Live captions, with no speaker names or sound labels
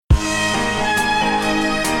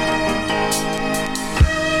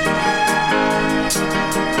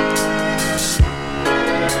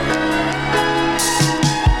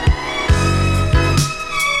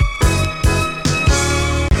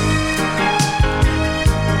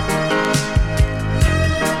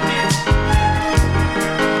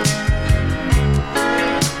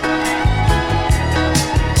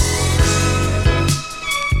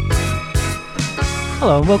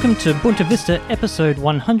and welcome to Bunta Vista episode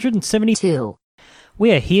 172.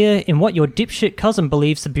 We are here in what your dipshit cousin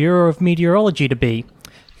believes the Bureau of Meteorology to be.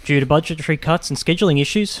 Due to budgetary cuts and scheduling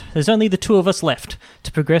issues, there's only the two of us left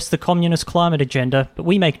to progress the communist climate agenda, but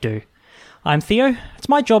we make do. I'm Theo. It's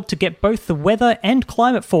my job to get both the weather and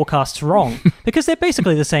climate forecasts wrong, because they're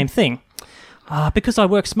basically the same thing. Because I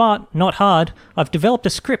work smart, not hard, I've developed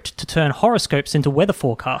a script to turn horoscopes into weather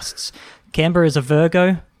forecasts. Canberra is a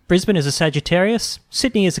Virgo, Brisbane is a Sagittarius,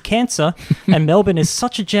 Sydney is a Cancer, and Melbourne is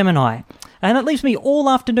such a Gemini. And that leaves me all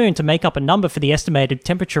afternoon to make up a number for the estimated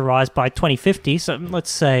temperature rise by 2050, so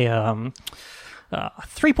let's say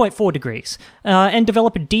 3.4 degrees, and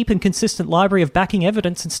develop a deep and consistent library of backing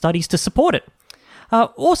evidence and studies to support it.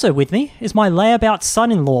 Also with me is my layabout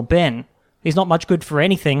son-in-law, Ben. He's not much good for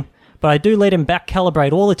anything, but I do let him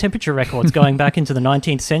back-calibrate all the temperature records going back into the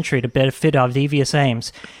 19th century to better fit our devious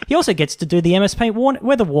aims. He also gets to do the MS Paint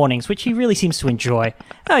weather warnings, which he really seems to enjoy.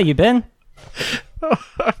 How are you, Ben?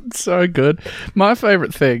 So good. My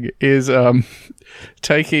favourite thing is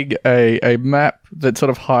taking a map that sort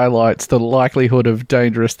of highlights the likelihood of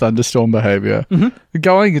dangerous thunderstorm behaviour,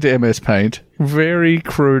 going into MS Paint, very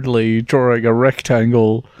crudely drawing a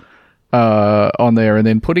rectangle on there, and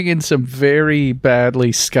then putting in some very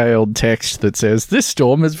badly scaled text that says, this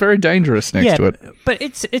storm is very dangerous next to it. But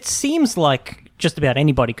it seems like just about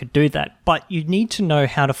anybody could do that, but you need to know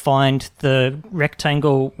how to find the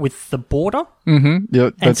rectangle with the border. Yeah,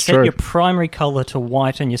 that's and set true. your primary colour to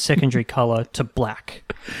white and your secondary colour to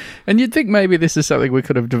black. And you'd think maybe this is something we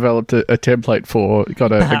could have developed a template for,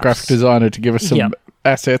 got a graphic designer to give us some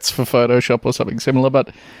assets for Photoshop or something similar,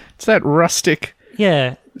 but it's that rustic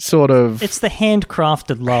sort of... It's the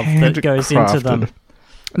handcrafted love that goes into them.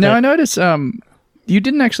 Now, I notice you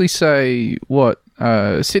didn't actually say what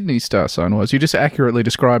Sydney's star sign was. You just accurately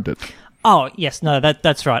described it. Oh, yes. No,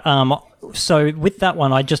 that's right. So with that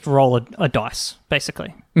one, I just roll a dice,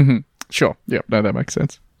 basically. Mm-hmm. Sure. Yep. No, that makes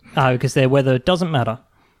sense. Because their weather doesn't matter.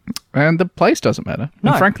 And the place doesn't matter.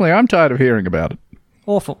 No. And frankly, I'm tired of hearing about it.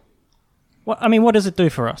 Awful. What does it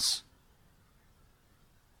do for us?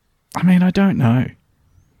 I mean, I don't know.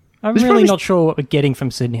 I'm really not sure what we're getting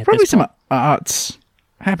from Sydney at probably this point. some arts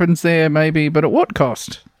happens there, maybe, but at what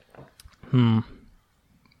cost? It's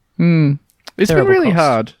been really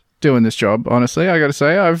hard doing this job, honestly. I got to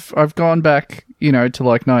say, I've gone back, to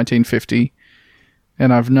like 1950,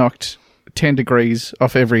 and I've knocked 10 degrees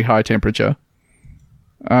off every high temperature.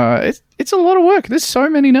 It's a lot of work. There's so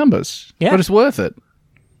many numbers, but it's worth it.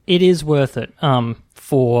 It is worth it.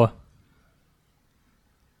 For.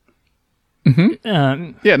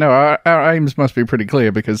 Our aims must be pretty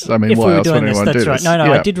clear because, I mean, if why we were else would doing this, anyone that's do right. this?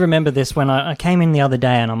 No, I did remember this when I came in the other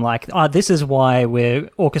day, and I'm like, this is why we're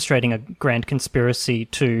orchestrating a grand conspiracy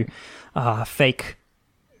to fake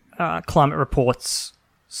climate reports,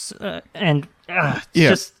 and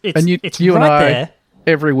it's you right and I, there.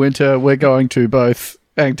 Every winter, we're going to both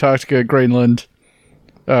Antarctica, Greenland,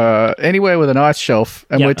 anywhere with an ice shelf,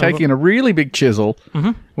 and we're taking a really big chisel.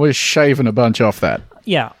 We're shaving a bunch off that.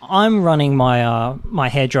 Yeah, I'm running my my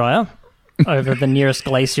hairdryer over the nearest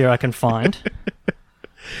glacier I can find.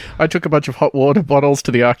 I took a bunch of hot water bottles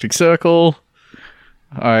to the Arctic Circle.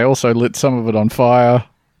 I also lit some of it on fire.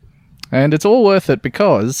 And it's all worth it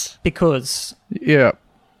because... Yeah.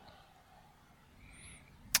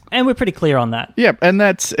 And we're pretty clear on that. Yep, and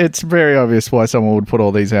it's very obvious why someone would put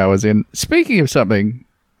all these hours in. Speaking of something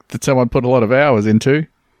that someone put a lot of hours into,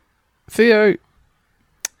 Theo,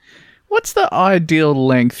 what's the ideal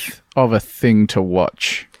length of a thing to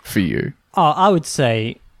watch for you? Oh, I would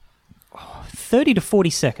say 30 to 40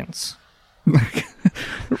 seconds.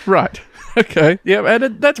 Right. Okay. Yeah,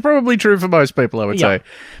 and that's probably true for most people, I would say.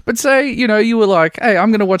 But say, you were like, hey,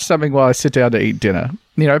 I'm going to watch something while I sit down to eat dinner.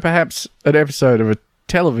 Perhaps an episode of a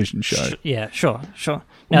television show. Sure.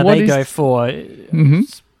 Now, they go for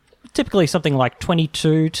typically something like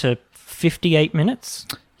 22 to 58 minutes.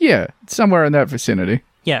 Yeah, somewhere in that vicinity.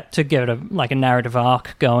 Yeah, to get a narrative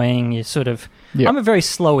arc going. You sort of... I'm a very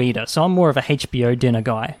slow eater, so I'm more of a HBO dinner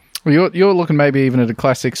guy. Well, you're looking maybe even at a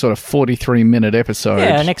classic sort of 43-minute episode.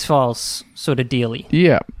 Yeah, an X-Files sort of dealy.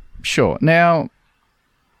 Yeah, sure. Now,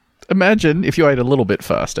 imagine if you ate a little bit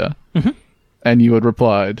faster and you had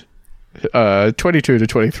replied 22 to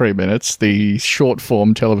 23 minutes, the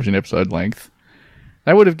short-form television episode length.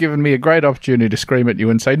 That would have given me a great opportunity to scream at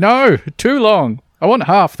you and say, no, too long. I want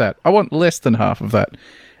half that. I want less than half of that.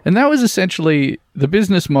 And that was essentially the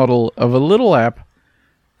business model of a little app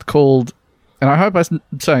called, and I hope I'm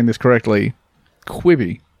saying this correctly,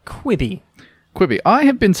 Quibi. Quibi. I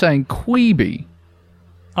have been saying Quibi.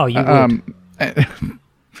 Oh, you would.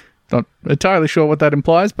 Not entirely sure what that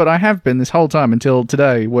implies, but I have been this whole time until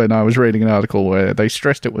today when I was reading an article where they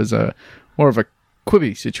stressed it was more of a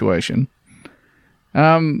Quibi situation.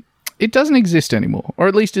 It doesn't exist anymore, or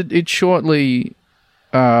at least it shortly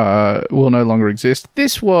will no longer exist.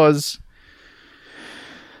 This was...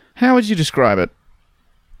 How would you describe it?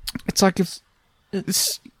 It's like if...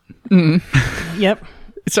 Yep.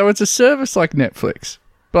 So it's a service like Netflix,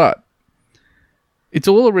 but it's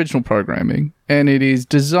all original programming, and it is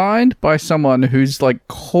designed by someone whose like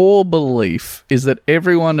core belief is that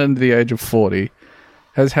everyone under the age of 40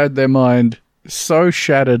 has had their mind so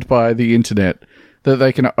shattered by the internet that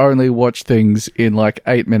they can only watch things in like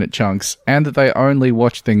 8-minute chunks, and that they only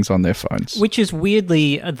watch things on their phones. Which is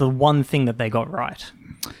weirdly the one thing that they got right.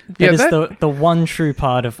 That is the one true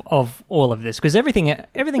part of all of this, because everything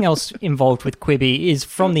else involved with Quibi is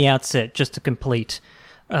from the outset just a complete,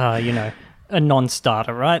 a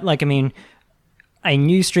non-starter, right? Like, I mean, a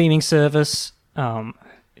new streaming service.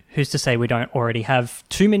 Who's to say we don't already have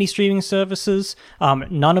too many streaming services?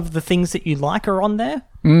 None of the things that you like are on there.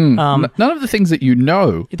 None of the things that you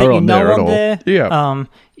know are on there at all. Yeah.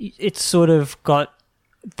 It's sort of got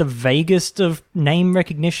the vaguest of name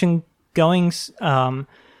recognition goings.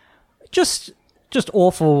 Just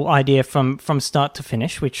awful idea from start to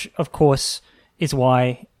finish, which of course is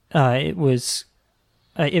why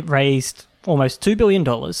it raised almost $2 billion.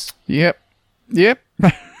 Yep.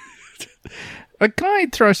 Can I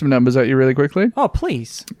throw some numbers at you really quickly? Oh,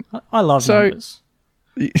 please. I love numbers.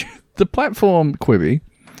 The platform Quibi,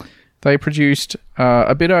 they produced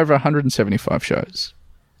a bit over 175 shows.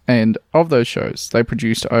 And of those shows, they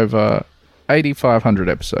produced over 8,500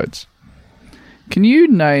 episodes. Can you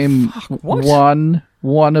name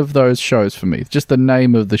one of those shows for me? Just the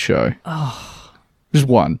name of the show. Oh. Just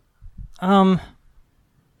one.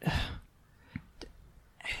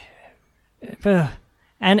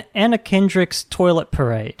 Anna Kendrick's Toilet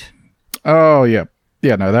Parade. Oh, yeah.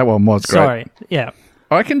 Yeah, no, that one was great. Sorry, yeah.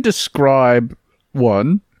 I can describe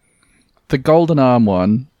one, the Golden Arm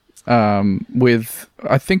one, with,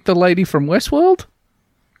 I think, the lady from Westworld.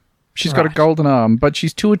 She's got a golden arm, but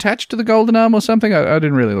she's too attached to the golden arm or something. I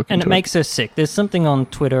didn't really look into it. And it makes her sick. There's something on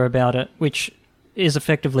Twitter about it, which is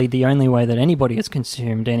effectively the only way that anybody has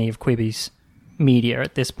consumed any of Quibi's media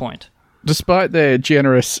at this point. Despite their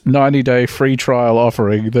generous 90-day free trial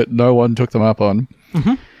offering that no one took them up on.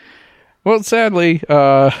 Mm-hmm. Well, sadly,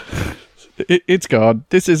 it's gone.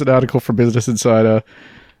 This is an article from Business Insider.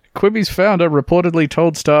 Quibi's founder reportedly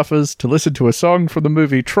told staffers to listen to a song from the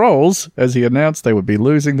movie Trolls as he announced they would be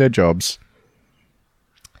losing their jobs.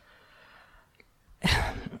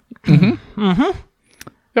 Mm-hmm.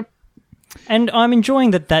 Yep. And I'm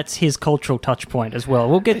enjoying that that's his cultural touch point as well.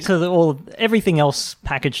 We'll get to everything else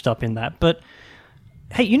packaged up in that. But,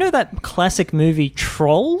 hey, you know that classic movie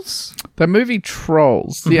Trolls? The movie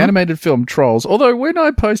Trolls, the animated film Trolls. Although when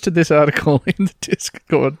I posted this article in the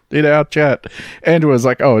Discord, in our chat, Andrew was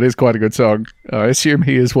like, oh, it is quite a good song. I assume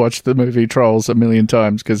he has watched the movie Trolls a million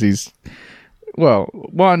times because he's, well,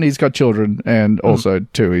 one, he's got children, and also,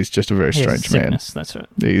 two, he's just a very strange man. That's right.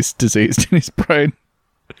 He's diseased in his brain.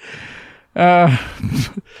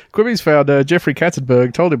 Quibi's founder, Jeffrey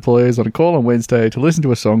Katzenberg, told employees on a call on Wednesday to listen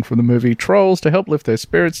to a song from the movie Trolls to help lift their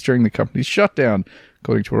spirits during the company's shutdown,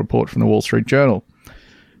 according to a report from the Wall Street Journal.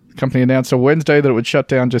 The company announced on Wednesday that it would shut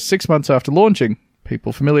down just 6 months after launching.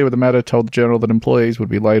 People familiar with the matter told the Journal that employees would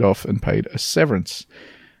be laid off and paid a severance.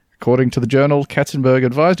 According to the Journal, Katzenberg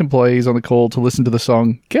advised employees on the call to listen to the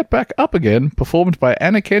song Get Back Up Again, performed by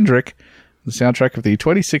Anna Kendrick, the soundtrack of the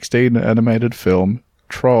 2016 animated film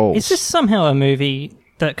Trolls. Is this somehow a movie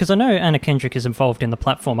that, because I know Anna Kendrick is involved in the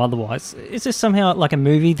platform otherwise, is this somehow like a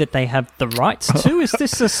movie that they have the rights to? Is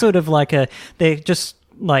this a sort of like they're just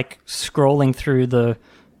like flicking through the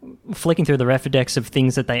Rolodex of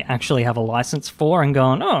things that they actually have a license for and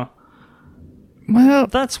going, oh, well,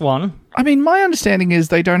 that's one. I mean, my understanding is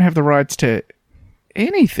they don't have the rights to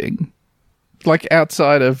anything, like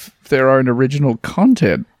outside of their own original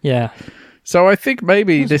content. Yeah. So I think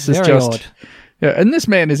maybe this is just... odd. Yeah, and this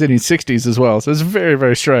man is in his 60s as well, so it's very,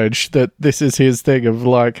 very strange that this is his thing of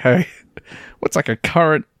like, hey, what's like a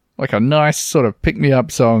current, like a nice sort of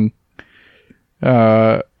pick-me-up song?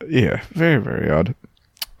 Yeah, very, very odd.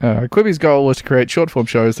 Quibi's goal was to create short-form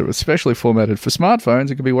shows that were specially formatted for smartphones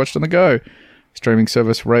and could be watched on the go. The streaming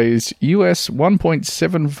service raised US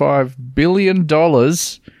 $1.75 billion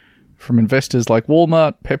from investors like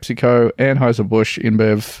Walmart, PepsiCo, Anheuser-Busch,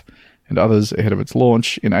 InBev, and others ahead of its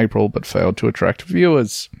launch in April, but failed to attract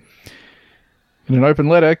viewers. In an open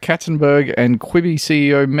letter, Katzenberg and Quibi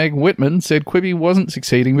CEO Meg Whitman said Quibi wasn't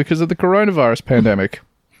succeeding because of the coronavirus pandemic.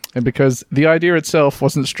 And because the idea itself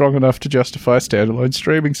wasn't strong enough to justify standalone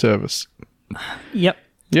streaming service. Yep.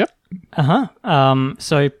 Yep.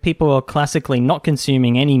 So people are classically not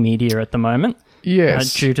consuming any media at the moment.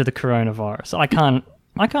 Yes. Due to the coronavirus.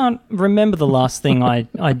 I can't remember the last thing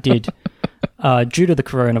I did due to the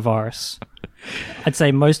coronavirus. I'd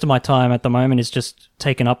say most of my time at the moment is just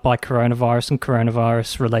taken up by coronavirus and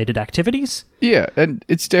coronavirus-related activities. Yeah, and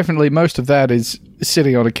it's definitely, most of that is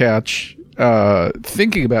sitting on a couch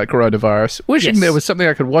thinking about coronavirus, wishing there was something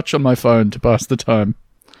I could watch on my phone to pass the time.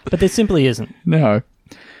 But there simply isn't. No.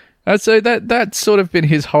 So that's sort of been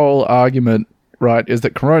his whole argument, right, is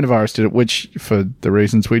that coronavirus did it, which, for the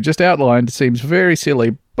reasons we just outlined, seems very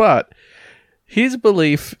silly. But his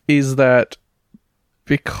belief is that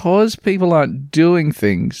because people aren't doing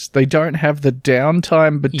things, they don't have the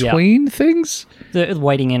downtime between things. They're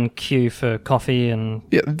waiting in queue for coffee and...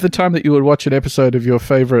 Yeah, the time that you would watch an episode of your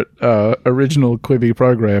favourite original Quibi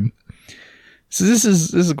program. So this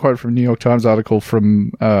is a quote from a New York Times article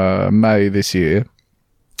from May this year.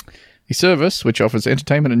 The service, which offers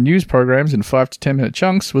entertainment and news programs in 5 to 10 minute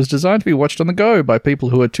chunks, was designed to be watched on the go by people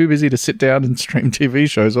who are too busy to sit down and stream TV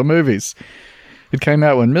shows or movies. It came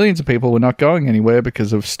out when millions of people were not going anywhere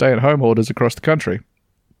because of stay-at-home orders across the country.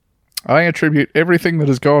 I attribute everything that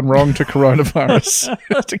has gone wrong to coronavirus.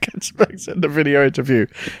 To Katzenberg said in the video interview.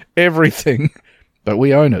 Everything. But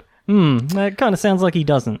we own it. That kind of sounds like he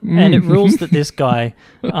doesn't. And it rules that this guy,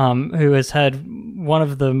 who has had one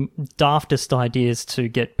of the daftest ideas to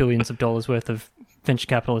get billions of dollars worth of venture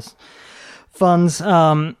capitalist funds,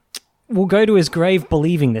 will go to his grave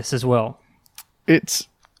believing this as well. It's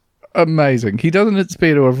amazing. He doesn't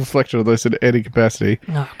appear to have reflected on this in any capacity.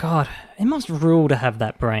 Oh, God. It must rule to have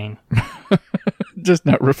that brain. Just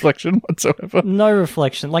no reflection whatsoever. No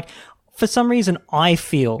reflection. Like, for some reason, I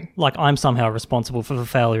feel like I'm somehow responsible for the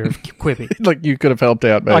failure of Quibi. Like you could have helped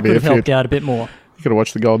out, maybe. I could have helped out a bit more. You could have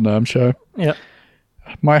watched the Golden Arm show. Yep.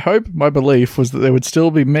 My hope, my belief, was that there would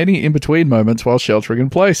still be many in-between moments while sheltering in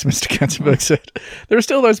place, Mr. Katzenberg said. There are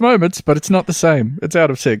still those moments, but it's not the same. It's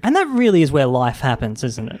out of sync. And that really is where life happens,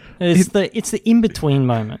 isn't it? It's the in-between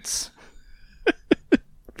moments.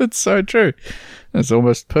 That's so true. That's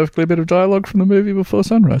almost perfectly a bit of dialogue from the movie Before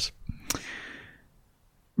Sunrise.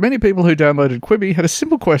 Many people who downloaded Quibi had a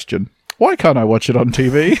simple question. Why can't I watch it on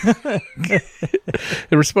TV?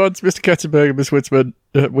 In response, Mr. Katzenberg and Ms.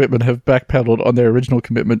 Whitman have backpedaled on their original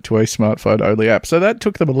commitment to a smartphone-only app. So that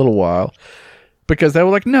took them a little while because they were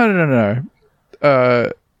like, no.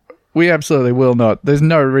 We absolutely will not. There's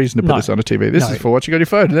no reason to put this on a TV. This is for watching on your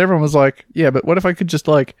phone. And everyone was like, yeah, but what if I could just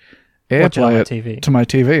like AirPlay it to my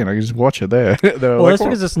TV and I can just watch it there? Well, that's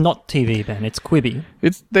because it's not TV, Ben. It's Quibi.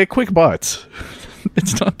 They're quick bites.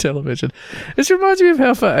 It's not television. This reminds me of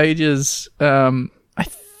how for ages, I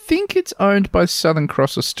think it's owned by Southern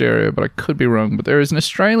Cross Austereo, but I could be wrong. But there is an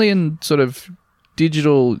Australian sort of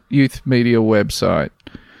digital youth media website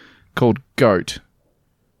called Goat.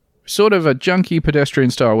 Sort of a junky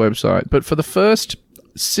pedestrian style website. But for the first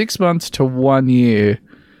 6 months to 1 year,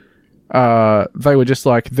 they were just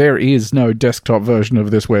like, there is no desktop version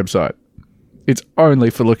of this website. It's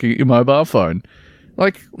only for looking at your mobile phone.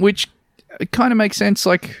 Like, which... It kind of makes sense.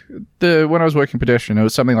 Like when I was working pedestrian, it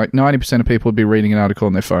was something like 90% of people would be reading an article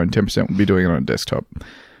on their phone, 10% would be doing it on a desktop.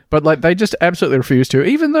 But like they just absolutely refuse to,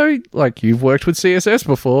 even though like you've worked with CSS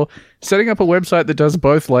before, setting up a website that does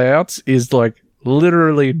both layouts is like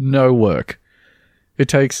literally no work. It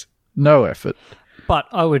takes no effort. But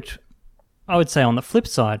I would say on the flip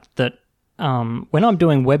side that when I'm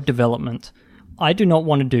doing web development, I do not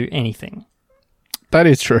want to do anything. That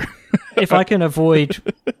is true. If I can avoid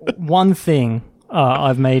one thing,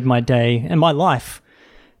 I've made my day and my life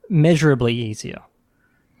measurably easier.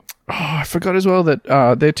 Oh, I forgot as well that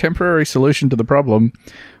their temporary solution to the problem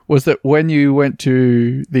was that when you went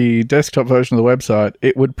to the desktop version of the website,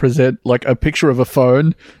 it would present like a picture of a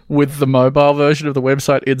phone with the mobile version of the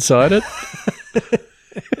website inside it.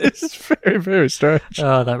 It's very, very strange.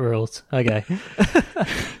 Oh, that rules. Okay.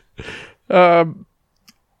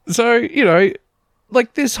 So, you know...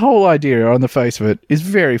 Like, this whole idea on the face of it is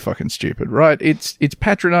very fucking stupid, right? It's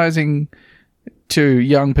patronizing to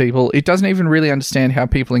young people. It doesn't even really understand how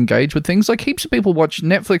people engage with things. Like, heaps of people watch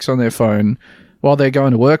Netflix on their phone while they're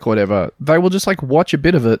going to work or whatever. They will just, like, watch a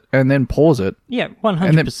bit of it and then pause it. Yeah, 100%.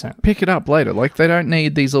 And then pick it up later. Like, they don't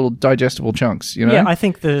need these little digestible chunks, you know? Yeah, I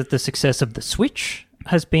think the success of the Switch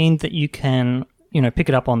has been that you can, you know, pick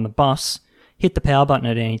it up on the bus, hit the power button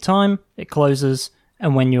at any time, it closes...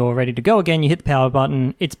 And when you're ready to go again, you hit the power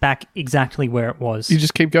button, it's back exactly where it was. You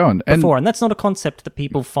just keep going. Before. And that's not a concept that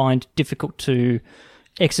people find difficult to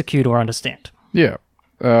execute or understand. Yeah.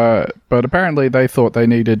 but apparently they thought they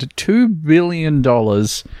needed $2 billion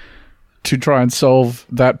to try and solve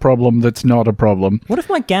that problem that's not a problem. What if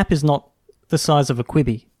my gap is not the size of a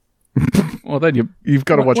Quibi? Well, then you've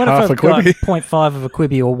got to watch what half if a I've got Quibi. 0.5 of a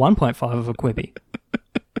Quibi or 1.5 of a Quibi?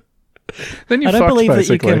 Then you're I don't fucked, believe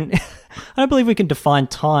basically. that you can. I don't believe we can define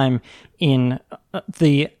time in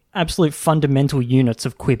the absolute fundamental units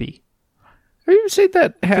of Quibi. Have you seen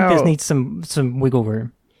that? I think How there needs some wiggle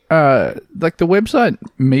room. like the website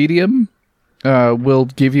Medium will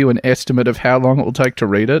give you an estimate of how long it will take to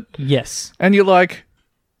read it, Yes. and you're like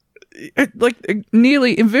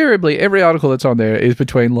nearly invariably every article that's on there is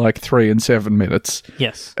between like 3 and 7 minutes,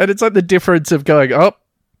 Yes. and it's like the difference of going, oh,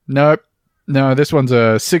 nope. No, this one's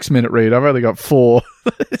a 6-minute read. I've only got 4.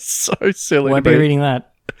 It's so silly. Won't to be me. reading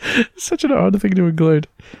that. Such an odd thing to include.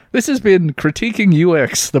 This has been Critiquing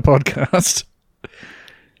UX, the podcast.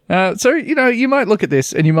 So, you might look at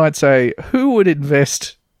this and you might say, who would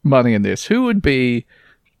invest money in this? Who would be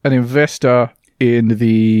an investor in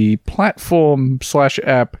the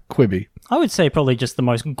platform/app Quibi? I would say probably just the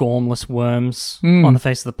most gormless worms on the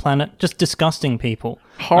face of the planet. Just disgusting people.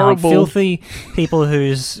 Horrible. Filthy people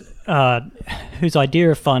whose idea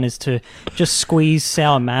of fun is to just squeeze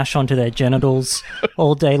sour mash onto their genitals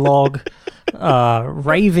all day long.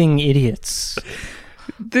 Raving idiots.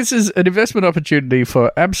 This is an investment opportunity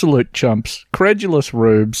for absolute chumps, credulous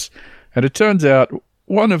rubes, and it turns out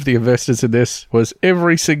one of the investors in this was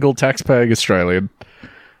every single taxpaying Australian.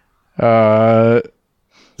 So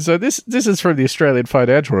this is from the Australian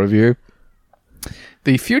Financial Review.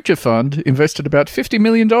 The Future Fund invested about $50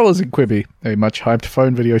 million in Quibi, a much-hyped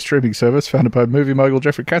phone video streaming service founded by movie mogul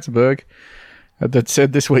Jeffrey Katzenberg, that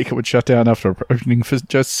said this week it would shut down after opening for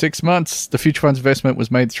just 6 months. The Future Fund's investment was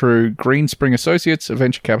made through Greenspring Associates, a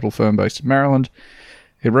venture capital firm based in Maryland.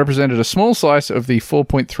 It represented a small slice of the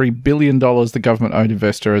 $4.3 billion the government-owned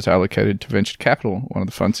investor has allocated to venture capital. One of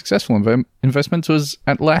the fund's successful investments was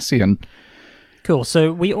Atlassian. Cool.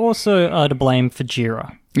 So we also are to blame for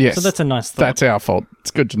Jira. Yes. So that's a nice thought. That's our fault. It's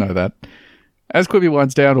good to know that. As Quibi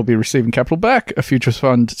winds down, we'll be receiving capital back, a Future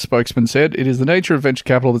Fund spokesman said. It is the nature of venture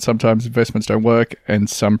capital that sometimes investments don't work and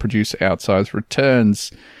some produce outsized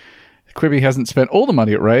returns. Quibi hasn't spent all the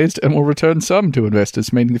money it raised and will return some to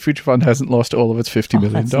investors, meaning the Future Fund hasn't lost all of its $50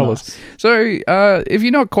 million. That's nice. So, if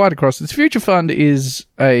you're not quite across, this Future Fund is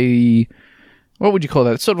what would you call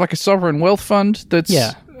that? It's sort of like a sovereign wealth fund that's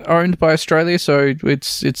owned by Australia. So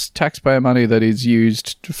it's taxpayer money that is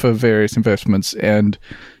used for various investments. And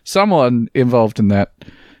someone involved in that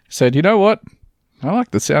said, you know what? I like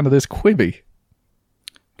the sound of this Quibi.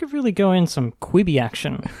 Could really go in some Quibi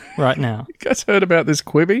action right now. You guys heard about this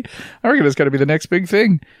Quibi? I reckon it's going to be the next big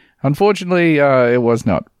thing. Unfortunately, it was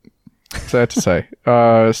not. Sad to say.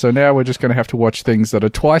 So now we're just going to have to watch things that are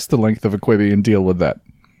twice the length of a Quibi and deal with that.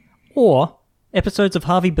 Or episodes of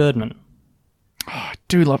Harvey Birdman.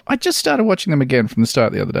 I just started watching them again from the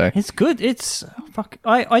start the other day. It's good.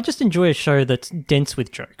 I just enjoy a show that's dense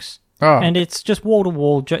with jokes. Oh. And it's just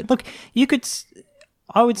wall-to-wall joke. Look,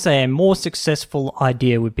 I would say a more successful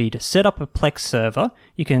idea would be to set up a Plex server.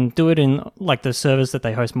 You can do it in like the servers that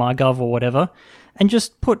they host, MyGov or whatever, and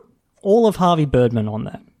just put all of Harvey Birdman on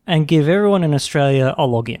that and give everyone in Australia a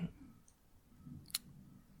login.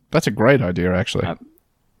 That's a great idea, actually.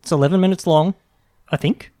 It's 11 minutes long, I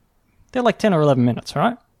think. They're like 10 or 11 minutes,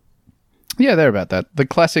 right? Yeah, they're about that. The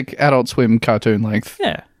classic Adult Swim cartoon length.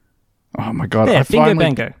 Yeah. Oh my god, There, I bingo finally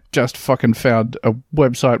bango. just fucking found a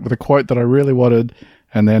website with a quote that I really wanted,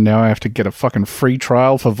 and then now I have to get a fucking free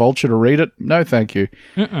trial for Vulture to read it? No, thank you.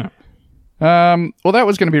 Well, that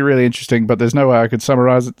was going to be really interesting, but there's no way I could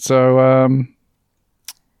summarize it, so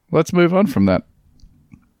let's move on from that.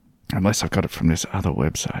 Unless I've got it from this other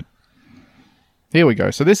website. Here we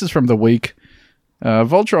go. So this is from The Week.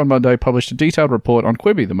 Vulture on Monday published a detailed report on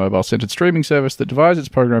Quibi, the mobile-centered streaming service that divides its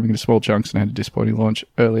programming into small chunks and had a disappointing launch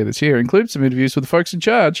earlier this year. It includes some interviews with the folks in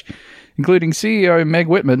charge, including CEO Meg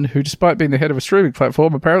Whitman, who, despite being the head of a streaming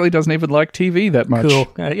platform, apparently doesn't even like TV that much. Cool.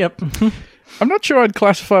 Yep. I'm not sure I'd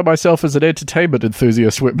classify myself as an entertainment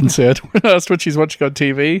enthusiast, Whitman said, when asked what she's watching on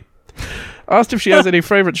TV. Asked if she has any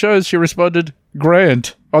favourite shows, she responded,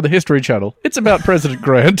 Grant, on the History Channel. It's about President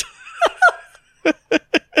Grant.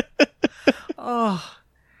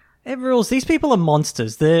 It rules. These people are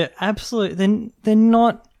monsters. They're absolute. They're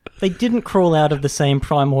not. They didn't crawl out of the same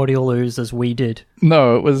primordial ooze as we did.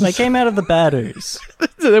 No, it was... They came out of the bad ooze.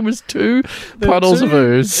 There was two puddles of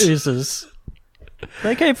ooze. Oozes.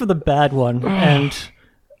 They came for the bad one, and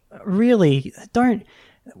really,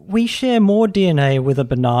 we share more DNA with a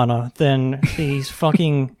banana than these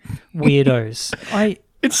fucking weirdos.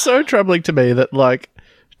 It's so troubling to me that, like,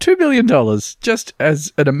 $2 billion just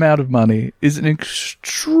as an amount of money is an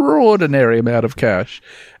extraordinary amount of cash.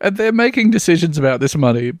 And they're making decisions about this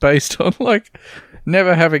money based on, like,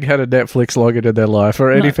 never having had a Netflix login in their life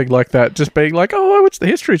or anything like that. Just being like, oh, I watch the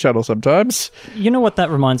History Channel sometimes. You know what that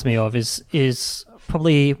reminds me of is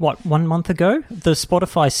probably, 1 month ago, the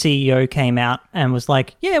Spotify CEO came out and was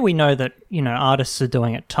like, yeah, we know that, artists are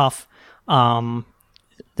doing it tough.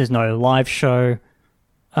 There's no live show,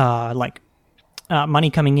 money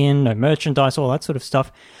coming in, no merchandise, all that sort of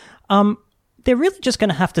stuff. They're really just going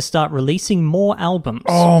to have to start releasing more albums.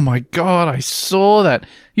 Oh my God, I saw that.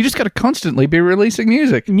 You just got to constantly be releasing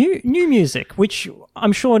music. New music, which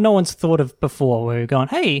I'm sure no one's thought of before, where we're going,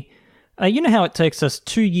 hey, you know how it takes us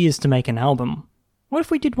 2 years to make an album? What if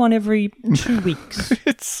we did one every 2 weeks?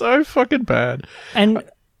 It's so fucking bad. And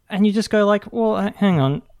you just go like, well, hang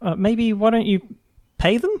on, maybe why don't you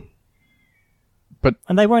pay them?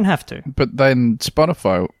 And they won't have to. But then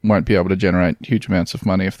Spotify won't be able to generate huge amounts of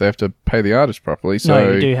money if they have to pay the artist properly. So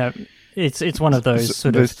no, you do have. It's one of those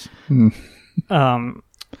sort of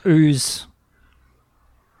ooze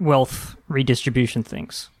wealth redistribution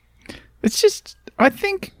things. It's just, I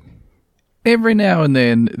think every now and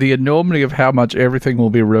then the enormity of how much everything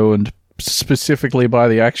will be ruined specifically by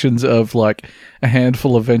the actions of like a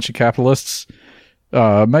handful of venture capitalists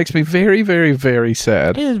makes me very, very, very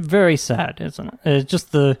sad. It is very sad, isn't it? It's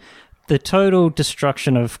just the total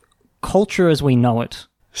destruction of culture as we know it.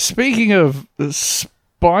 Speaking of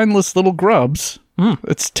spineless little grubs,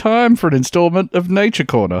 it's time for an installment of Nature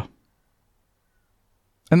Corner.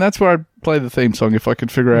 And that's where I'd play the theme song if I could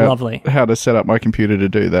figure out how to set up my computer to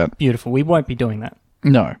do that. Beautiful. We won't be doing that.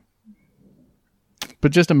 No.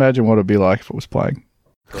 But just imagine what it'd be like if it was playing.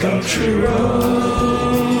 Country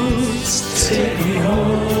roads, take me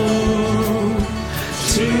home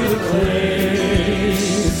to the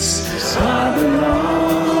place I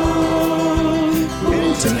belong.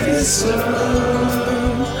 Winter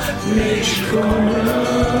sun, Nature Corner,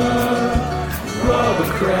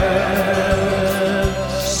 Robert Kraft,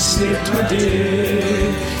 snipped my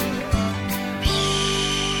dick.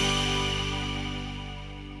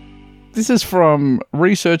 This is from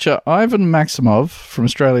researcher Ivan Maximov from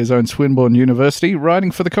Australia's own Swinburne University,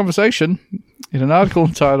 writing for The Conversation in an article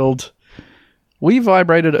entitled, "We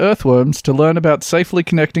vibrated earthworms to learn about safely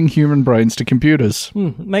connecting human brains to computers."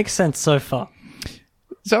 Makes sense so far.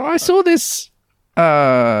 So I saw this,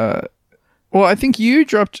 I think you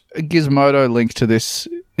dropped a Gizmodo link to this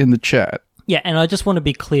in the chat. Yeah, and I just want to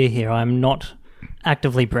be clear here. I'm not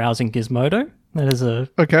actively browsing Gizmodo. That is a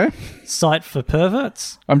site for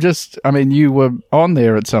perverts. You were on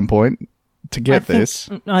there at some point to get this.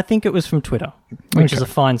 I think it was from Twitter, which is a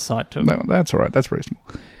fine site too. No, that's all right. That's reasonable.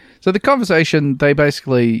 So The Conversation,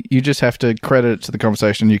 you just have to credit it to The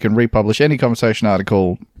Conversation. You can republish any Conversation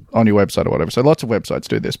article on your website or whatever. So lots of websites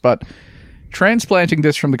do this. But transplanting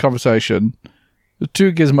this from The Conversation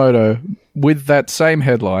to Gizmodo with that same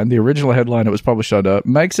headline, the original headline it was published under,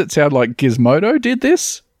 makes it sound like Gizmodo did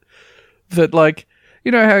this. That, like,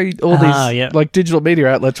 you know how all these like digital media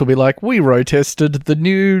outlets will be like, we road tested the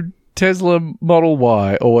new Tesla Model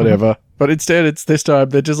Y or whatever. But instead, it's this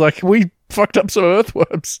time they're just like, we fucked up some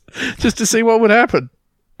earthworms just to see what would happen.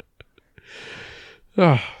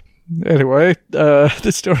 Anyway,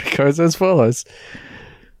 the story goes as follows.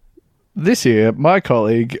 This year, my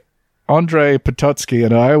colleague Andrei Pototsky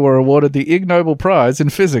and I were awarded the Ig Nobel Prize in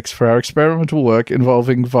Physics for our experimental work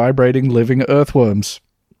involving vibrating living earthworms.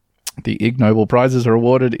 The Ig Nobel Prizes are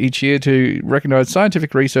awarded each year to recognize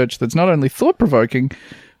scientific research that's not only thought-provoking,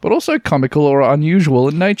 but also comical or unusual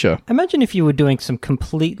in nature. Imagine if you were doing some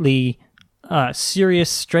completely serious,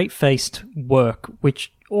 straight-faced work,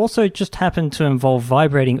 which also just happened to involve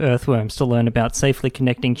vibrating earthworms to learn about safely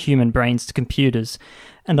connecting human brains to computers,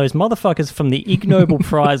 and those motherfuckers from the Ig Nobel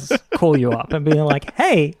Prize call you up and be like,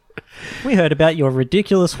 hey, we heard about your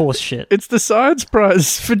ridiculous horse shit. It's the Science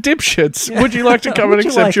Prize for dipshits. Would you like to come and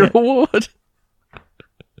accept your award?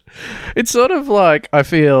 It's sort of like, I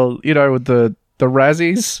feel, with the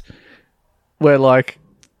Razzies, where like...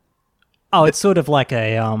 Oh, it's sort of like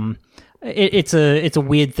a... It's a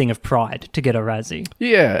weird thing of pride to get a Razzie.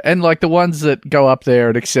 Yeah, and like the ones that go up there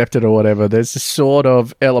and accept it or whatever, there's this sort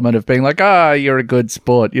of element of being like, you're a good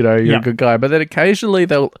sport, you're a good guy. But then occasionally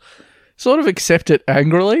they'll sort of accept it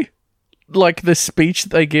angrily. Like the speech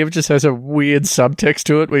they give just has a weird subtext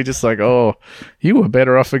to it where you're just like, oh, you were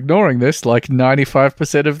better off ignoring this like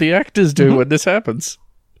 95% of the actors do when this happens.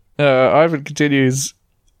 Ivan continues,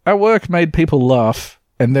 our work made people laugh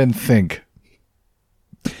and then think.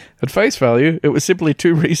 At face value, it was simply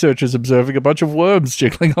two researchers observing a bunch of worms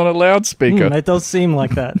jiggling on a loudspeaker. It does seem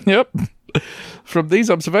like that. Yep. From these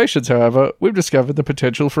observations, however, we've discovered the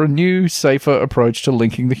potential for a new, safer approach to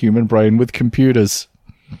linking the human brain with computers.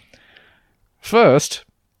 First,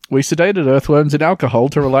 we sedated earthworms in alcohol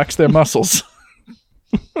to relax their muscles.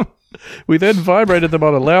 We then vibrated them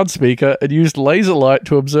on a loudspeaker and used laser light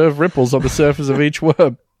to observe ripples on the surface of each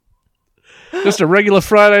worm. Just a regular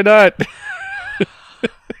Friday night.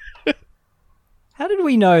 How did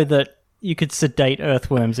we know that you could sedate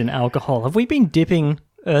earthworms in alcohol? Have we been dipping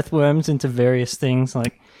earthworms into various things,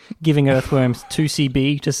 like giving earthworms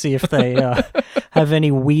 2CB to see if they have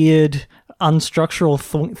any weird, unstructural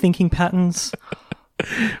thinking patterns?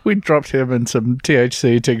 We dropped him in some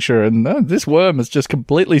THC tincture, and this worm has just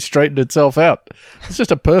completely straightened itself out. It's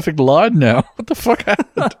just a perfect line now. What the fuck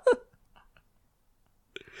happened?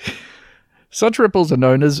 Such ripples are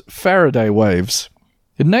known as Faraday waves.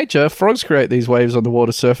 In nature, frogs create these waves on the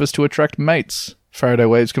water surface to attract mates. Faraday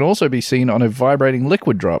waves can also be seen on a vibrating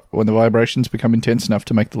liquid drop when the vibrations become intense enough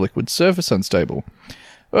to make the liquid surface unstable.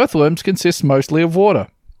 Earthworms consist mostly of water.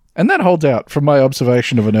 And that holds out from my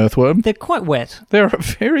observation of an earthworm. They're quite wet. They're a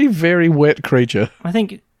very, very wet creature. I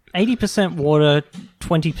think 80% water,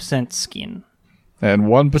 20% skin. And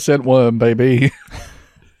 1% worm, baby.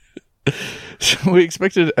 So we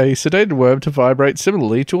expected a sedated worm to vibrate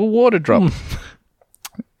similarly to a water drop.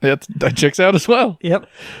 That checks out as well. Yep.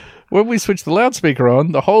 When we switched the loudspeaker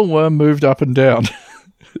on, the whole worm moved up and down.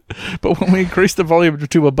 But when we increased the volume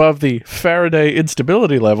to above the Faraday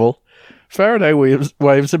instability level, Faraday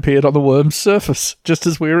waves appeared on the worm's surface, just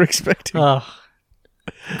as we were expecting. Oh,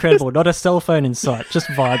 incredible. Not a cell phone in sight, just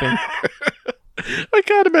vibing. I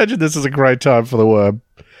can't imagine this is a great time for the worm.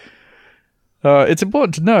 It's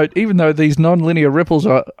important to note, even though these non-linear ripples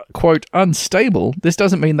are, quote, unstable, this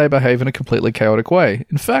doesn't mean they behave in a completely chaotic way.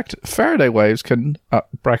 In fact, Faraday waves can,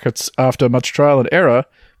 brackets, after much trial and error,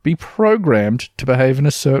 be programmed to behave in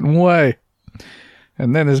a certain way.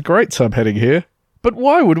 And then there's a great subheading here. But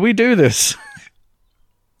why would we do this?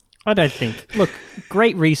 I don't think. Look,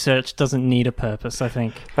 great research doesn't need a purpose, I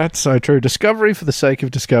think. That's so true. Discovery for the sake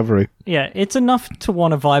of discovery. Yeah, it's enough to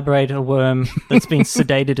want to vibrate a worm that's been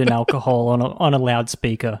sedated in alcohol on a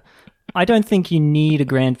loudspeaker. I don't think you need a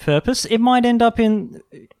grand purpose. It might end up in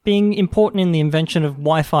being important in the invention of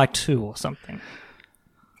Wi-Fi 2 or something.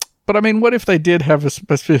 But I mean, what if they did have a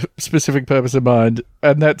specific purpose in mind,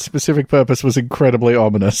 and that specific purpose was incredibly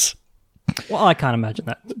ominous? Well, I can't imagine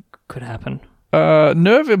that could happen.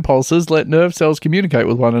 Nerve impulses let nerve cells communicate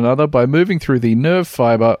with one another by moving through the nerve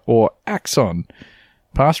fiber or axon.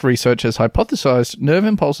 Past research has hypothesized nerve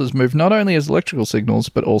impulses move not only as electrical signals,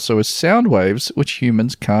 but also as sound waves, which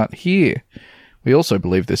humans can't hear. We also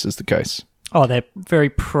believe this is the case. Oh, they're very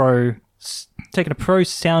taking a pro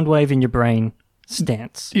sound wave in your brain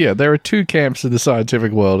stance. Yeah, there are two camps in the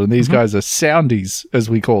scientific world, and these guys are soundies, as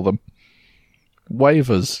we call them.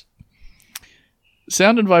 Wavers.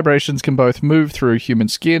 Sound and vibrations can both move through human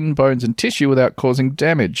skin, bones, and tissue without causing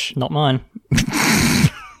damage. Not mine.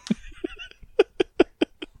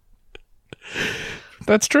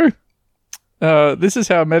 That's true. This is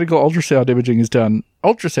how medical ultrasound imaging is done.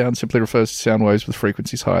 Ultrasound simply refers to sound waves with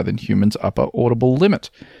frequencies higher than humans' upper audible limit.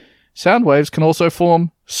 Sound waves can also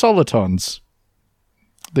form solitons.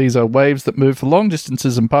 These are waves that move for long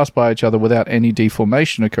distances and pass by each other without any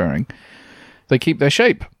deformation occurring. They keep their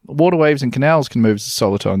shape. Water waves and canals can move as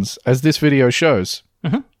solitons, as this video shows.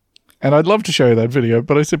 Mm-hmm. And I'd love to show you that video,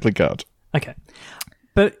 but I simply can't. Okay.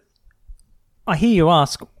 But I hear you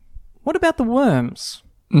ask, what about the worms?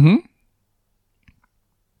 Mm-hmm.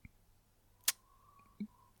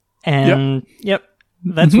 And, yep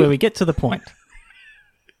that's where we get to the point.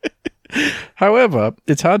 However,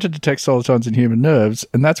 it's hard to detect solitons in human nerves,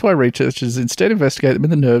 and that's why researchers instead investigate them in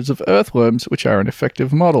the nerves of earthworms, which are an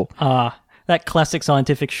effective model. That classic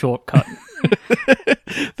scientific shortcut.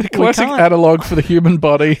 The classic analog for the human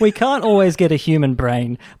body. We can't always get a human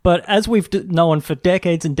brain, but as we've known for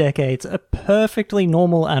decades and decades, a perfectly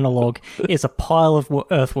normal analog is a pile of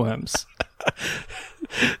earthworms.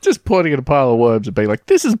 Just pointing at a pile of worms and being like,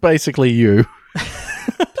 this is basically you.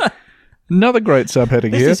 Another great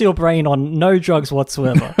subheading here. This is your brain on no drugs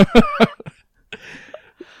whatsoever.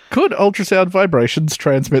 Could ultrasound vibrations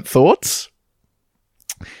transmit thoughts?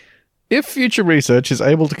 If future research is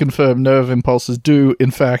able to confirm nerve impulses do,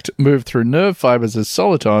 in fact, move through nerve fibers as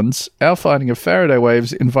solitons, our finding of Faraday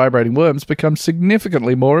waves in vibrating worms becomes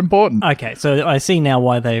significantly more important. Okay, so I see now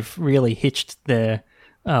why they've really hitched their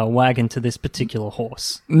wagon to this particular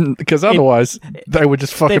horse. Because otherwise, they would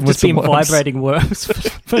just fucking with some worms. They've just been vibrating worms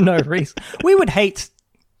for no reason. We would hate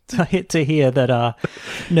to hear that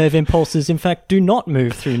nerve impulses, in fact, do not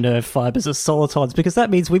move through nerve fibers as solitons, because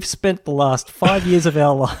that means we've spent the last 5 years of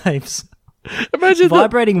our lives Imagine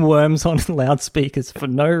Vibrating worms on loudspeakers for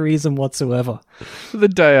no reason whatsoever. the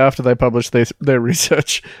day after they publish their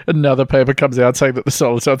research, another paper comes out saying that the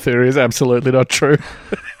soliton theory is absolutely not true.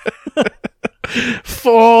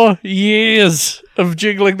 4 years of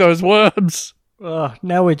jiggling those worms.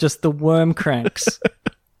 Now we're just the worm cranks.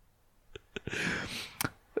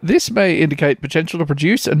 This may indicate potential to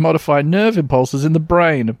produce and modify nerve impulses in the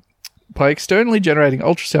brain. By externally generating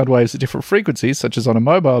ultrasound waves at different frequencies, such as on a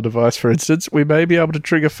mobile device, for instance, we may be able to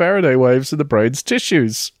trigger Faraday waves in the brain's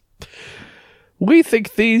tissues. We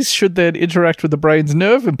think these should then interact with the brain's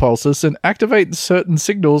nerve impulses and activate certain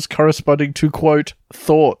signals corresponding to, quote,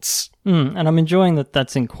 thoughts. And I'm enjoying that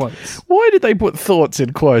that's in quotes. Why did they put thoughts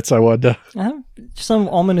in quotes, I wonder? Some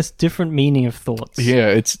ominous different meaning of thoughts. Yeah,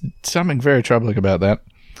 it's something very troubling about that.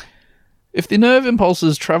 If the nerve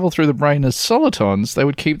impulses travel through the brain as solitons, they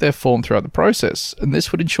would keep their form throughout the process, and this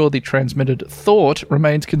would ensure the transmitted thought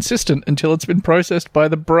remains consistent until it's been processed by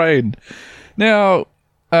the brain. Now,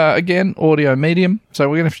 again, audio medium, so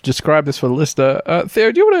we're going to have to describe this for the listener.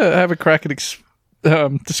 Theo, do you want to have a crack at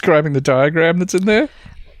describing the diagram that's in there?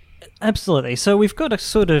 Absolutely. So we've got a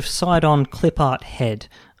sort of side-on clip art head.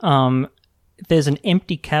 There's an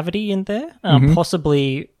empty cavity in there,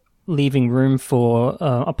 possibly leaving room for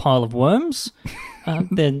a pile of worms.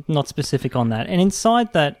 They're not specific on that. And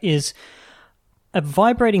inside that is a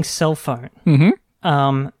vibrating cell phone.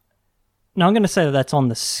 Now I'm going to say that that's on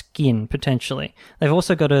the skin, potentially. They've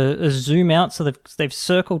also got a zoom out, so they've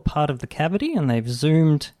circled part of the cavity and they've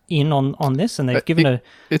zoomed in on this, and they've given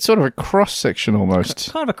It's sort of a cross-section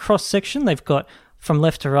almost. kind of a cross-section. They've got, from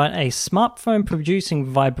left to right, a smartphone producing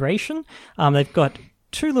vibration. They've got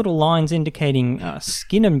 2 little lines indicating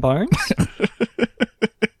skin and bones,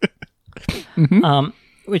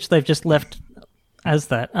 which they've just left as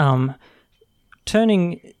that.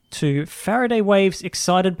 Turning to Faraday waves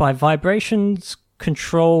excited by vibrations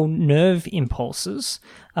control nerve impulses,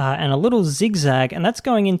 and a little zigzag, and that's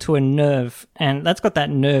going into a nerve, and that's got that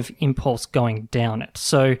nerve impulse going down it.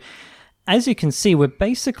 So as you can see, we're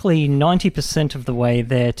basically 90% of the way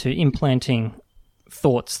there to implanting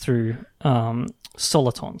thoughts through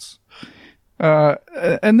solitons.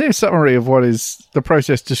 And their summary of what is the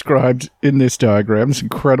process described in this diagram, this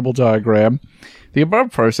incredible diagram. The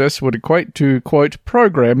above process would equate to, quote,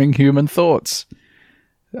 programming human thoughts.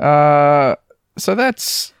 So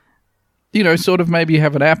that's, sort of maybe you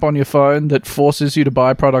have an app on your phone that forces you to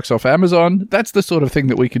buy products off Amazon. That's the sort of thing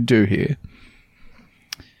that we could do here.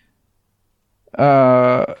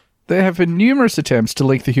 There have been numerous attempts to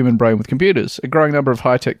link the human brain with computers. A growing number of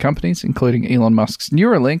high-tech companies, including Elon Musk's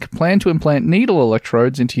Neuralink, plan to implant needle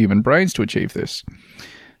electrodes into human brains to achieve this.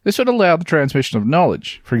 This would allow the transmission of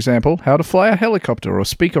knowledge, for example, how to fly a helicopter or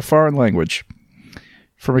speak a foreign language,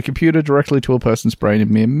 from a computer directly to a person's brain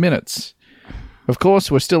in mere minutes. Of course,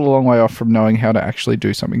 we're still a long way off from knowing how to actually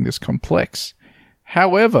do something this complex.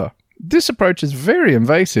 However, this approach is very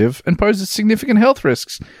invasive and poses significant health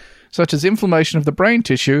risks, such as inflammation of the brain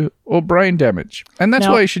tissue or brain damage. And that's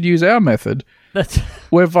why you should use our method,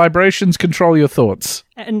 where vibrations control your thoughts.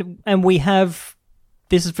 And we have...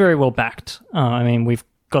 This is very well backed. We've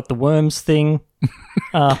got the worms thing.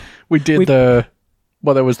 We did there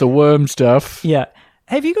was the worm stuff. Yeah.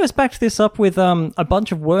 Have you guys backed this up with a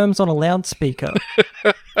bunch of worms on a loudspeaker?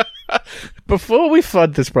 Before we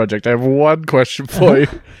fund this project, I have one question for you.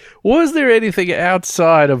 Was there anything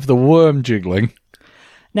outside of the worm jiggling?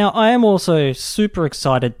 Now, I am also super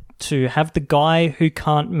excited to have the guy who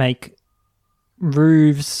can't make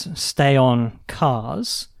roofs stay on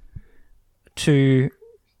cars to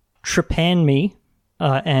trepan me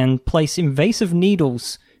and place invasive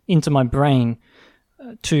needles into my brain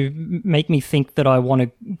to make me think that I want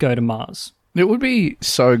to go to Mars. It would be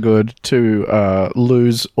so good to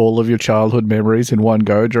lose all of your childhood memories in one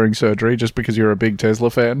go during surgery just because you're a big Tesla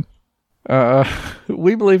fan.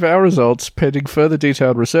 We believe our results, pending further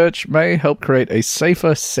detailed research, may help create a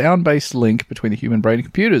safer sound-based link between the human brain and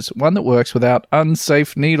computers, one that works without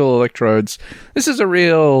unsafe needle electrodes. This is a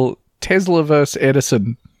real Tesla versus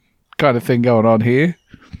Edison kind of thing going on here.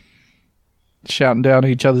 Shouting down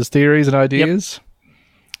each other's theories and ideas.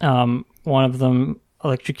 Yep. One of them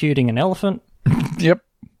electrocuting an elephant. Yep.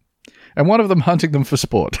 And one of them hunting them for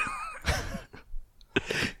sport.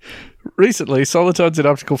 Recently, solitons in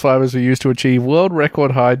optical fibers were used to achieve world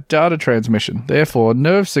record high data transmission. Therefore,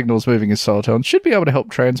 nerve signals moving as solitons should be able to help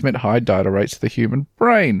transmit high data rates to the human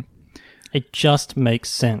brain. It just makes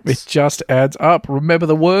sense. It just adds up. Remember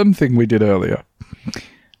the worm thing we did earlier.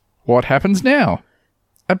 What happens now?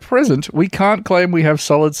 At present, we can't claim we have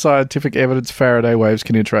solid scientific evidence Faraday waves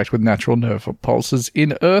can interact with natural nerve pulses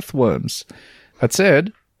in earthworms. That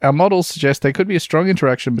said, Our models suggest there could be a strong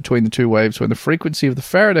interaction between the two waves when the frequency of the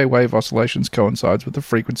Faraday wave oscillations coincides with the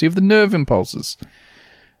frequency of the nerve impulses.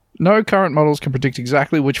 No current models can predict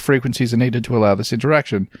exactly which frequencies are needed to allow this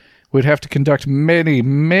interaction. We'd have to conduct many,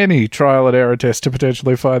 many trial and error tests to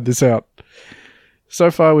potentially find this out. So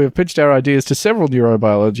far, we have pitched our ideas to several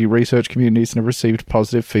neurobiology research communities and have received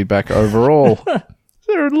positive feedback overall.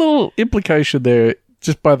 There's a little implication there,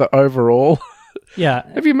 just by the overall. Yeah.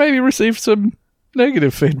 Have you maybe received some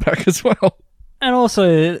negative feedback as well? And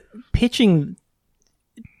also pitching,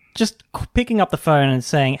 just picking up the phone and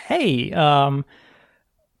saying, hey,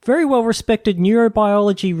 very well-respected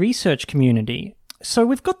neurobiology research community. So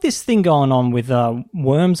we've got this thing going on with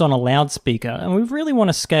worms on a loudspeaker, and we really want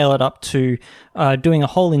to scale it up to doing a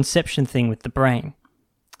whole inception thing with the brain.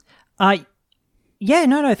 Yep.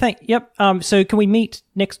 So can we meet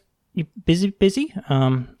next? You busy?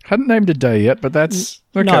 Hadn't named a day yet, but that's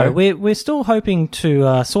okay. No, we're still hoping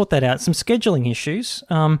to sort that out. Some scheduling issues.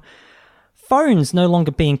 Phones no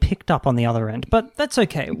longer being picked up on the other end, but that's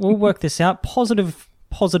okay. We'll work this out. Positive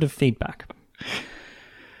feedback.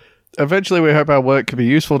 Eventually, we hope our work can be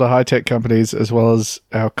useful to high-tech companies as well as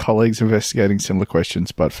our colleagues investigating similar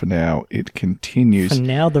questions, but for now, it continues. For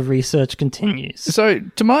now, the research continues. So,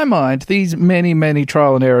 to my mind, these many, many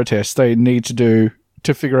trial and error tests they need to do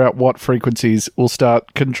to figure out what frequencies will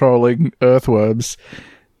start controlling earthworms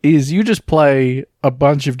is you just play a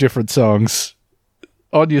bunch of different songs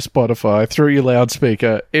on your Spotify through your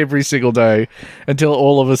loudspeaker every single day until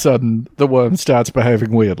all of a sudden the worm starts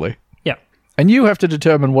behaving weirdly. And you have to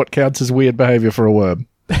determine what counts as weird behavior for a worm.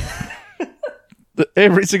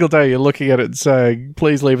 Every single day you're looking at it and saying,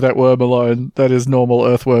 please leave that worm alone. That is normal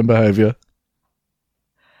earthworm behavior.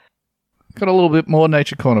 Got a little bit more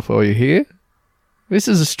Nature Corner for you here. This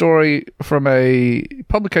is a story from a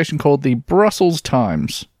publication called the Brussels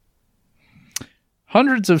Times.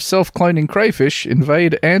 Hundreds of self-cloning crayfish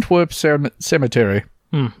invade Antwerp cemetery.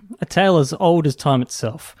 A tale as old as time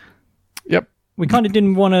itself. Yep. We kind of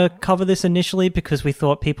didn't want to cover this initially because we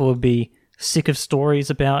thought people would be sick of stories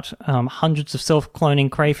about hundreds of self-cloning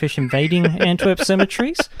crayfish invading Antwerp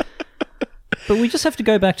cemeteries. But we just have to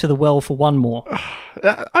go back to the well for one more.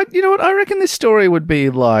 You know what? I reckon this story would be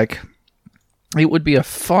like... It would be a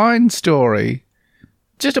fine story.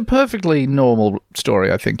 Just a perfectly normal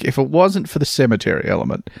story, I think, if it wasn't for the cemetery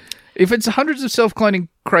element. If it's hundreds of self-cloning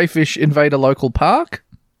crayfish invade a local park...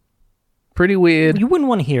 Pretty weird. You wouldn't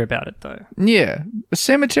want to hear about it, though. Yeah. A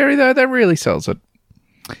cemetery, though, that really sells it.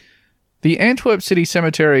 The Antwerp city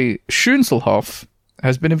cemetery Schoenselhof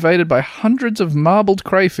has been invaded by hundreds of marbled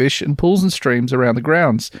crayfish in pools and streams around the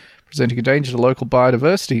grounds, presenting a danger to local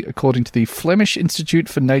biodiversity, according to the Flemish Institute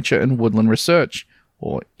for Nature and Woodland Research,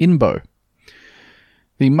 or INBO.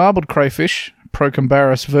 The marbled crayfish,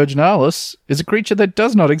 Procambarus virginalis, is a creature that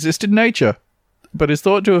does not exist in nature, but is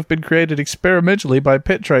thought to have been created experimentally by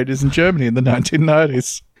pet traders in Germany in the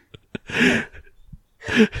 1990s.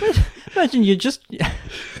 Imagine you're just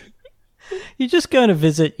going to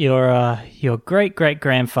visit your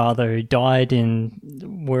great-great-grandfather who died in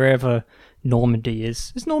wherever Normandy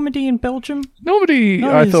is. Is Normandy in Belgium? Normandy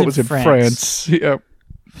I thought was in France. Yeah.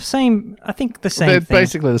 I think the same They're thing.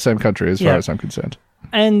 basically the same country as far as I'm concerned.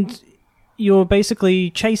 And you're basically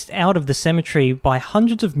chased out of the cemetery by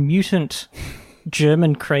hundreds of mutant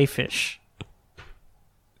German crayfish.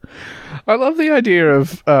 I love the idea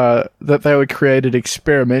of that they were created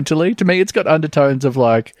experimentally. To me, it's got undertones of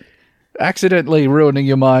like accidentally ruining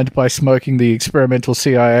your mind by smoking the experimental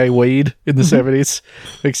CIA weed in the 70s,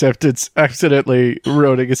 except it's accidentally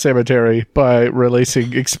ruining a cemetery by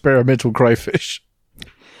releasing experimental crayfish.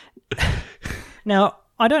 Now,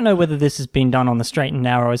 I don't know whether this has been done on the straight and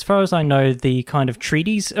narrow. As far as I know, the kind of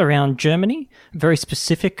treaties around Germany, very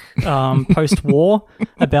specific post-war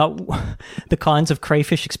about the kinds of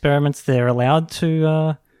crayfish experiments they're allowed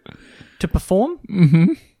to perform.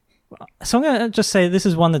 Mm-hmm. So I'm going to just say this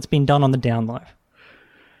is one that's been done on the down low.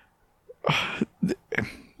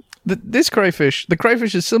 This crayfish, the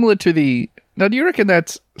crayfish is similar to the... Now, do you reckon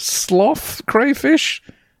that's sloth crayfish?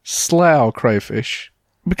 Slough crayfish?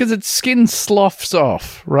 Because its skin sloughs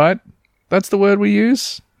off, right? That's the word we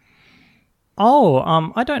use? Oh,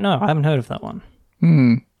 I don't know. I haven't heard of that one.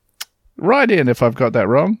 Write in if I've got that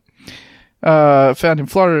wrong. Found in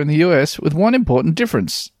Florida in the US with one important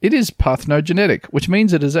difference. It is parthenogenetic, which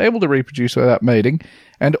means it is able to reproduce without mating,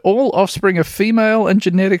 and all offspring are female and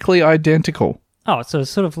genetically identical. Oh, so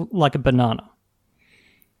it's sort of like a banana.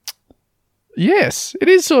 Yes, it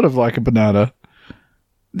is sort of like a banana.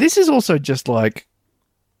 This is also just like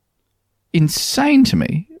insane to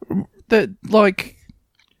me. That like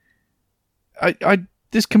I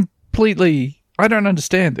completely I don't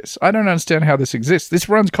understand this. I don't understand how this exists. This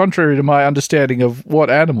runs contrary to my understanding of what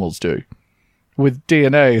animals do with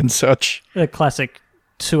DNA and such. The classic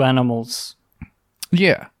two animals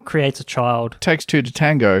Yeah. creates a child. Takes two to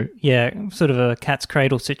tango. Yeah, sort of a cat's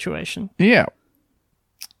cradle situation. Yeah.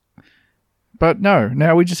 But no,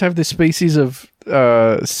 now we just have this species of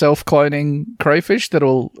self-cloning crayfish that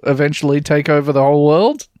will eventually take over the whole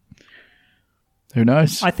world. Who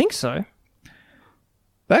knows? I think so.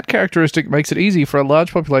 That characteristic makes it easy for a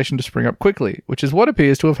large population to spring up quickly, which is what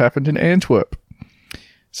appears to have happened in Antwerp.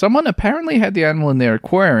 Someone apparently had the animal in their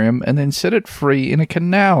aquarium and then set it free in a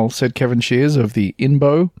canal, said Kevin Shears of the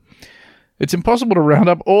INBO. It's impossible to round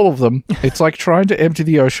up all of them. It's like trying to empty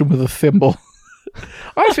the ocean with a thimble.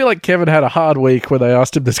 I feel like Kevin had a hard week when they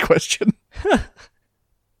asked him this question.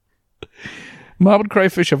 Marbled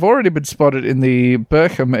crayfish have already been spotted in the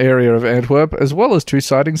Berchem area of Antwerp, as well as 2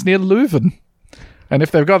 sightings near Leuven. And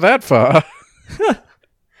if they've got that far...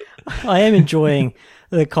 I am enjoying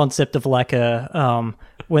the concept of like a...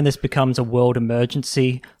 when this becomes a world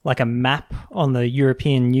emergency, like a map on the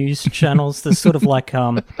European news channels. There's sort of like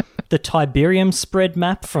the Tiberium spread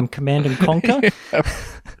map from Command and Conquer. Yeah.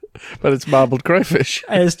 But it's marbled crayfish.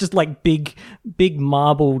 And it's just like big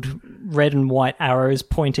marbled red and white arrows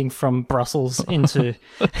pointing from Brussels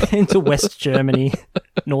into West Germany,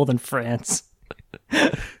 northern France.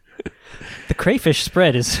 The crayfish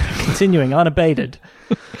spread is continuing unabated.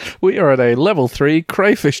 We are at a level 3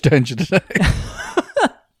 crayfish danger today.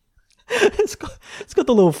 It's got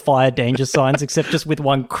the little fire danger signs, except just with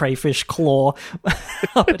one crayfish claw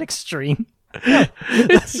up at extreme.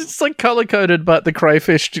 It's like color coded, but the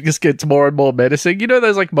crayfish just gets more and more menacing. You know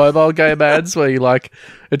those like mobile game ads where you like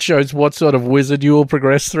it shows what sort of wizard you will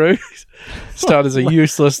progress through. Start as a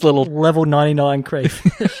useless little level 99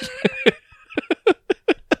 crayfish.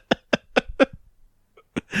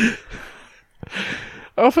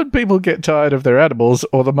 Often people get tired of their animals,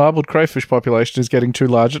 or the marbled crayfish population is getting too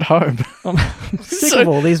large at home. I'm sick of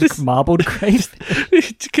all these marbled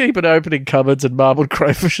crayfish. To keep it opening cupboards and marbled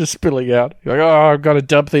crayfish are spilling out. You're like, oh, I've got to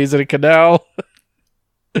dump these in a canal.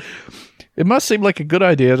 It must seem like a good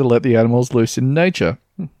idea to let the animals loose in nature.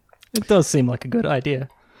 It does seem like a good idea.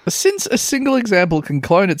 Since a single example can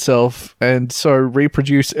clone itself and so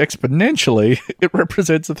reproduce exponentially, it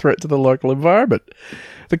represents a threat to the local environment.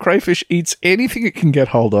 The crayfish eats anything it can get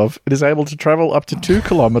hold of. It is able to travel up to 2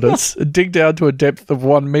 kilometers and dig down to a depth of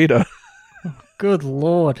 1 meter. Good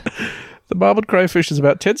lord. The marbled crayfish is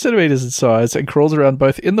about 10 centimeters in size and crawls around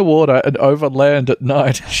both in the water and over land at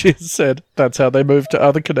night. She has said that's how they move to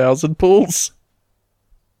other canals and pools.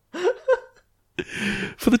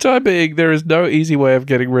 For the time being, there is no easy way of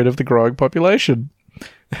getting rid of the growing population.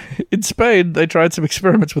 In Spain, they tried some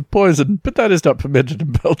experiments with poison, but that is not permitted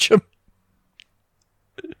in Belgium.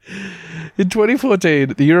 In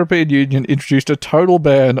 2014, the European Union introduced a total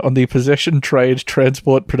ban on the possession, trade,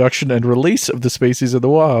 transport, production, and release of the species in the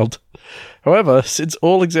wild. However, since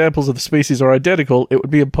all examples of the species are identical, it would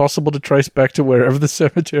be impossible to trace back to wherever the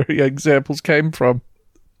cemetery examples came from.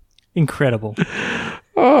 Incredible.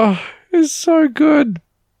 Oh, it's so good.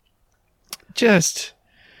 Just,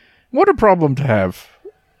 what a problem to have.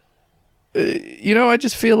 I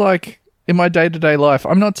just feel like in my day-to-day life,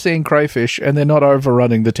 I'm not seeing crayfish and they're not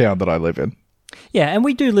overrunning the town that I live in. Yeah, and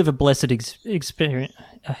we do live a blessed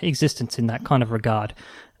existence in that kind of regard.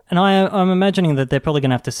 And I'm imagining that they're probably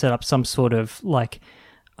going to have to set up some sort of, like,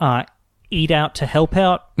 eat out to help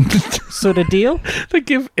out sort of deal. They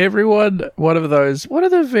give everyone one of those, what are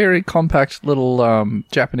the very compact little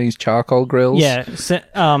Japanese charcoal grills? Yeah,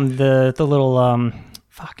 the little,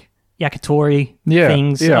 yakitori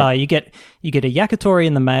things. Yeah. You get a yakitori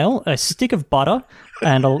in the mail, a stick of butter,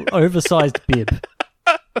 and an oversized bib.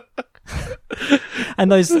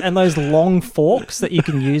 and those long forks that you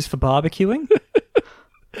can use for barbecuing.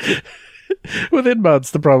 Within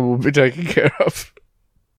months, the problem will be taken care of.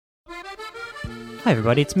 Hi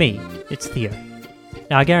everybody, it's me. It's Theo.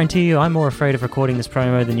 Now I guarantee you I'm more afraid of recording this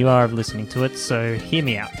promo than you are of listening to it, so hear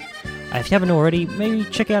me out. If you haven't already, maybe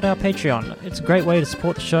check out our Patreon. It's a great way to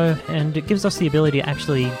support the show, and it gives us the ability to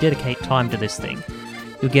actually dedicate time to this thing.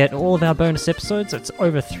 You'll get all of our bonus episodes. It's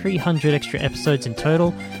over 300 extra episodes in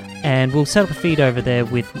total, and we'll set up a feed over there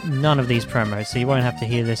with none of these promos, so you won't have to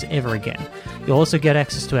hear this ever again. You'll also get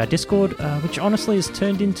access to our Discord, which honestly has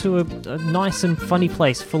turned into a nice and funny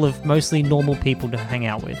place full of mostly normal people to hang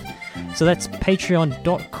out with. So that's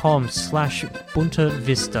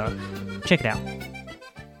patreon.com/BuntaVista. Check it out.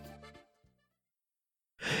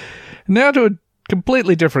 Now to a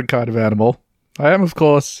completely different kind of animal. I am, of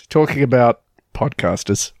course, talking about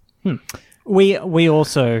podcasters. We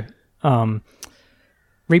also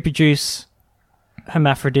reproduce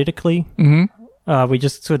hermaphroditically. We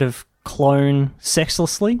just sort of clone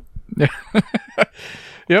sexlessly.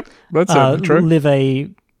 Yep, that's certainly true. Live a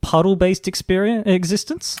puddle-based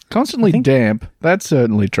existence. Constantly damp. That's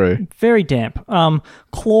certainly true. Very damp.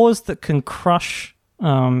 Claws that can crush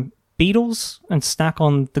beetles and snack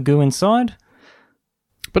on the goo inside.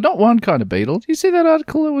 But not one kind of beetle. Do you see that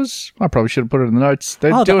article? I probably should have put it in the notes.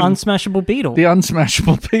 The unsmashable beetle. The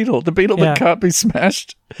unsmashable beetle. The beetle that can't be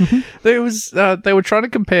smashed. There was. They were trying to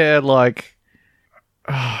compare, like...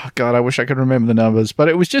 Oh, God, I wish I could remember the numbers. But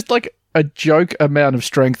it was just like a joke amount of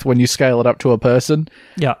strength when you scale it up to a person.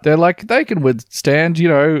 Yeah. They're like, they can withstand,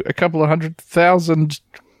 a couple of 100,000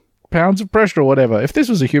 pounds of pressure or whatever. If this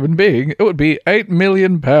was a human being, it would be 8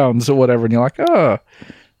 million pounds or whatever. And you're like, oh...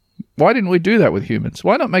 Why didn't we do that with humans?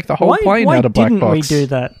 Why not make the whole plane out of black box? Why didn't we do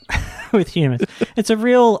that with humans? It's a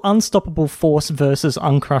real unstoppable force versus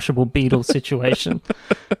uncrushable beetle situation.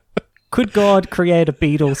 Could God create a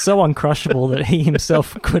beetle so uncrushable that he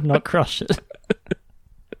himself could not crush it?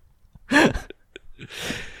 It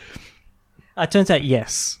turns out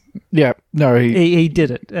yes. Yeah, no, he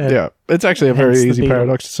did it. Yeah, it's actually a very easy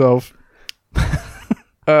paradox to solve.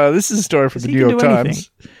 This is a story from the New York Times.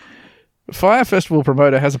 Fire Festival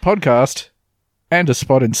promoter has a podcast and a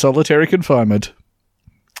spot in solitary confinement.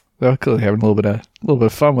 They're clearly having a little bit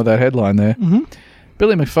of fun with that headline there.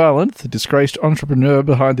 Billy McFarland, the disgraced entrepreneur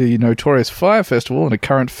behind the notorious Fire Festival and a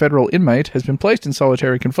current federal inmate, has been placed in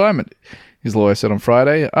solitary confinement, his lawyer said on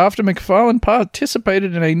Friday, after McFarland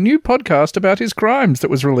participated in a new podcast about his crimes that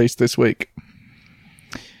was released this week.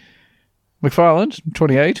 McFarland,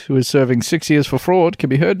 28, who is serving 6 years for fraud, can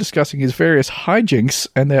be heard discussing his various hijinks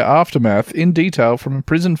and their aftermath in detail from a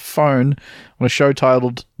prison phone on a show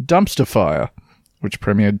titled Dumpster Fire, which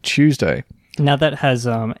premiered Tuesday. Now that has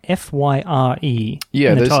F-Y-R-E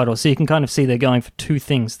in the title, so you can kind of see they're going for two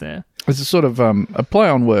things there. It's a sort of a play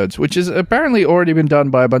on words, which has apparently already been done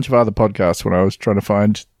by a bunch of other podcasts when I was trying to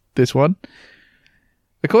find this one.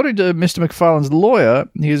 According to Mr. McFarland's lawyer,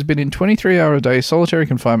 he has been in 23-hour-a-day solitary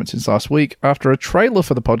confinement since last week after a trailer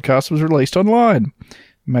for the podcast was released online.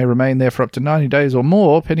 He may remain there for up to 90 days or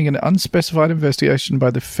more, pending an unspecified investigation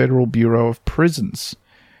by the Federal Bureau of Prisons.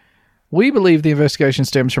 We believe the investigation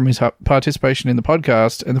stems from his participation in the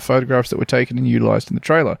podcast and the photographs that were taken and utilised in the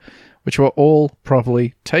trailer, which were all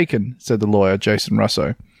properly taken, said the lawyer, Jason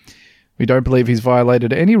Russo. We don't believe he's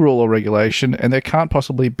violated any rule or regulation, and there can't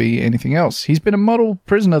possibly be anything else. He's been a model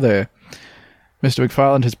prisoner there. Mr.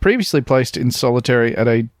 McFarland has previously placed in solitary at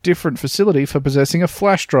a different facility for possessing a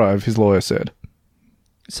flash drive, his lawyer said.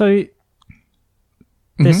 So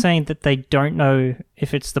they're saying that they don't know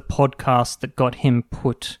if it's the podcast that got him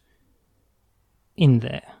put in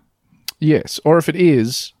there. Yes, or if it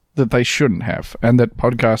is, that they shouldn't have, and that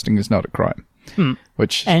podcasting is not a crime.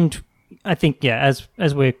 And I think, as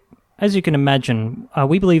you can imagine,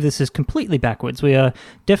 we believe this is completely backwards. We are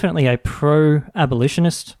definitely a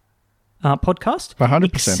pro-abolitionist podcast. 100%.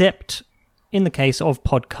 Except in the case of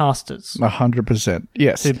podcasters. 100%,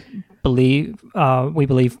 yes. Who we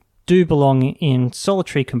believe do belong in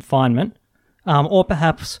solitary confinement, or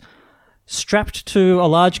perhaps strapped to a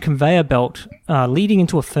large conveyor belt leading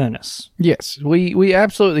into a furnace. Yes, we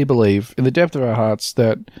absolutely believe in the depth of our hearts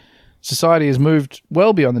that society has moved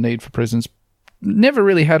well beyond the need for prisons, never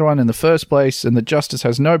really had one in the first place, and that justice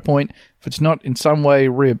has no point if it's not in some way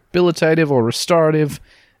rehabilitative or restorative,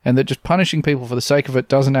 and that just punishing people for the sake of it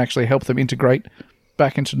doesn't actually help them integrate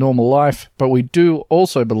back into normal life. But we do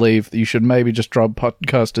also believe that you should maybe just drop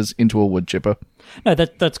podcasters into a wood chipper. No,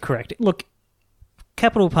 that's correct. Look,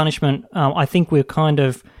 capital punishment, I think we're kind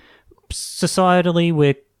of, societally,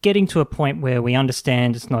 we're getting to a point where we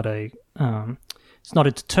understand it's not a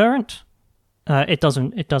deterrent. It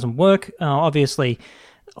doesn't work. Obviously,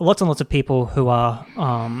 lots and lots of people who are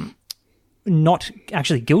not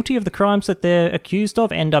actually guilty of the crimes that they're accused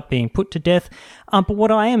of end up being put to death. But what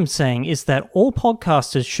I am saying is that all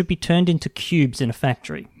podcasters should be turned into cubes in a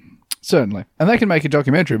factory. Certainly. And they can make a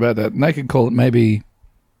documentary about that, and they can call it maybe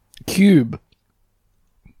Cube.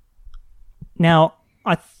 Now,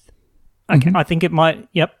 I think it might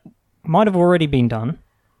have already been done.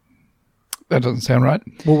 That doesn't sound right.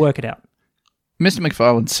 We'll work it out. Mr.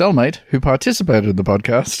 McFarland's cellmate, who participated in the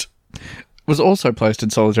podcast, was also placed in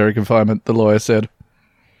solitary confinement, the lawyer said.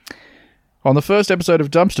 On the first episode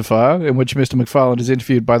of Dumpster Fire, in which Mr. McFarland is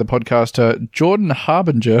interviewed by the podcaster Jordan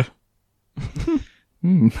Harbinger,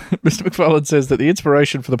 Mr. McFarland says that the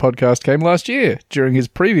inspiration for the podcast came last year, during his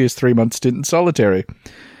previous 3-month stint in solitary,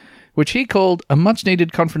 which he called a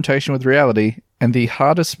much-needed confrontation with reality and the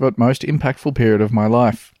hardest but most impactful period of my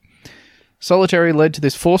life. Solitary led to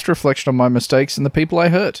this forced reflection on my mistakes and the people I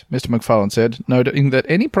hurt, Mr. McFarlane said, noting that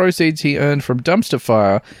any proceeds he earned from Dumpster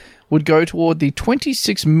Fire would go toward the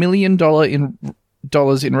 $26 million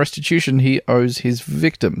in restitution he owes his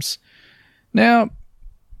victims. Now,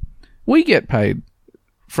 we get paid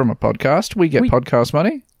from a podcast. We get podcast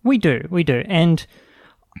money. We do. And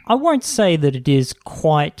I won't say that it is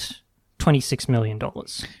quite $26 million.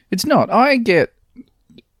 It's not. I get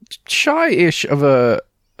shy-ish of a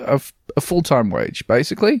full-time wage,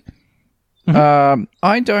 basically.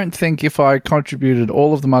 I don't think if I contributed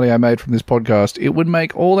all of the money I made from this podcast, it would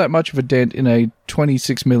make all that much of a dent in a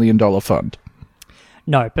 $26 million fund.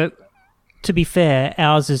 No, but to be fair,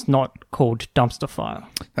 ours is not called Dumpster Fire.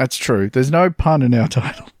 That's true. There's no pun in our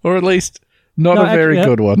title, or at least not a very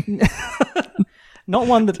good one. Not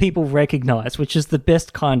one that people recognise, which is the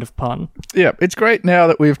best kind of pun. Yeah, it's great now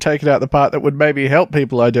that we've taken out the part that would maybe help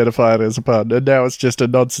people identify it as a pun, and now it's just a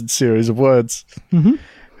nonsense series of words. Mm-hmm.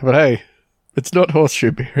 But hey, it's not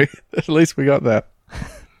horseshoe beery. At least we got that.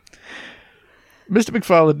 Mr.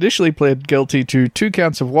 McFarlane initially pled guilty to 2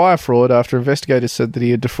 counts of wire fraud after investigators said that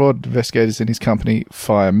he had defrauded investigators in his company,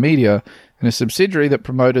 Fire Media, and a subsidiary that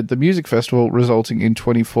promoted the music festival, resulting in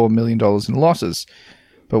 $24 million in losses.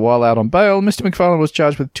 But while out on bail, Mr. McFarlane was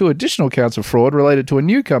charged with 2 additional counts of fraud related to a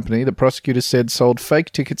new company that prosecutors said sold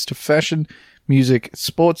fake tickets to fashion, music,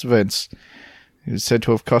 sports events. It is said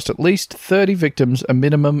to have cost at least 30 victims a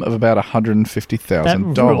minimum of about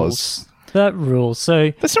 $150,000. That rules.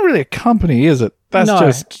 So that's not really a company, is it? That's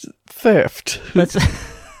just theft.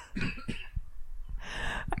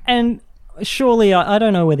 And surely, I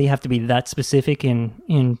don't know whether you have to be that specific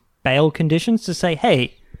in bail conditions to say,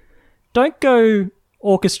 hey, don't go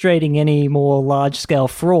orchestrating any more large-scale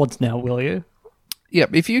frauds now, will you?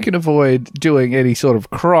 Yep, if you can avoid doing any sort of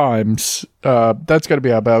crimes, that's going to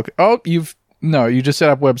be our bail. You just set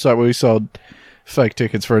up a website where we sold fake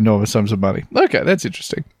tickets for enormous sums of money. Okay, that's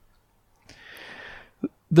interesting.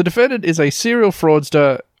 The defendant is a serial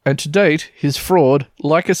fraudster, and to date, his fraud,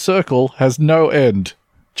 like a circle, has no end,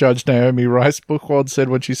 Judge Naomi Rice Buchwald said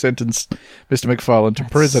when she sentenced Mr. McFarlane to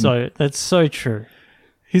prison. That's so true.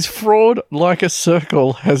 His fraud, like a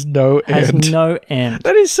circle, has no end. Has no end.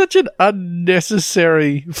 That is such an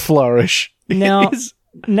unnecessary flourish. Now,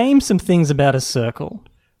 name some things about a circle.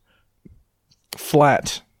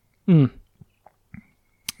 Flat.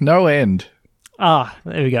 No end. Ah,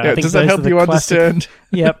 there we go. Yeah, I think does that help you understand?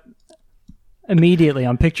 Yep. Immediately,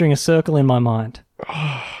 I'm picturing a circle in my mind.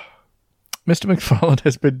 Mr. McFarlane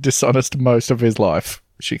has been dishonest most of his life,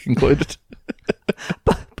 she concluded.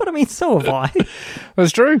 But I mean, so have I.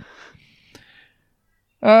 That's true.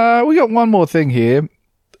 We got one more thing here.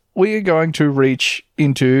 We are going to reach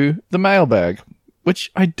into the mailbag,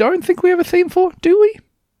 which I don't think we have a theme for, do we?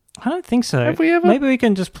 I don't think so. Have we ever? Maybe we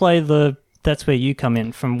can just play the That's Where You Come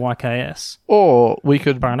In from YKS. Or we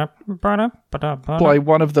could play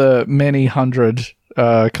one of the many hundred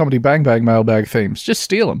Comedy Bang Bang mailbag themes. Just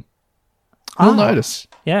steal them. You'll notice.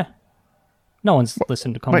 Yeah. No one's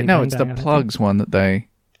listened to Comedy Bang Bang. Wait, no, it's the plugs one that they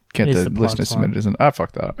get the listeners submitted, isn't it? I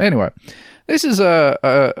fucked that up. Anyway, this is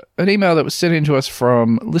an email that was sent in to us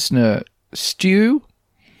from listener Stu.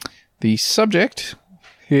 The subject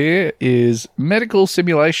here is medical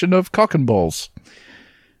simulation of cock and balls.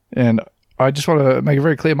 And I just want to make it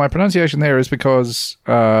very clear, my pronunciation there is because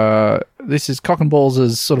this is cock and balls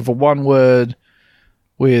as sort of a one word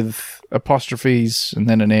with apostrophes and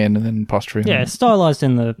then an N and then apostrophe. Yeah, stylized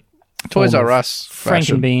in the Toys R Us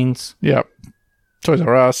Franken beans. Yep. Toys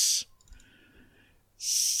R Us.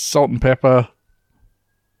 Salt and pepper.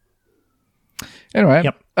 Anyway,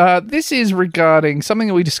 this is regarding something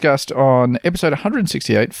that we discussed on episode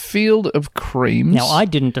 168, Field of Creams. Now, I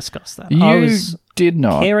didn't discuss that. You I was did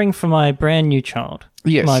not. caring for my brand new child.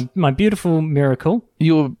 Yes. My beautiful miracle.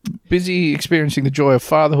 You were busy experiencing the joy of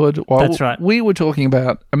fatherhood while That's right. we were talking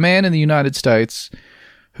about a man in the United States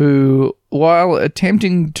who, while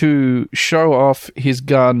attempting to show off his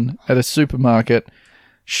gun at a supermarket,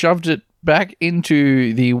 shoved it back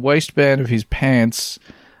into the waistband of his pants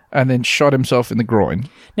and then shot himself in the groin.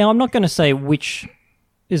 Now, I'm not going to say which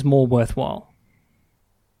is more worthwhile.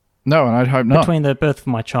 No, and I'd hope not. Between the birth of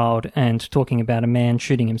my child and talking about a man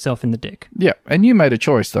shooting himself in the dick. Yeah, and you made a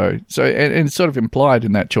choice, though. So, and it's sort of implied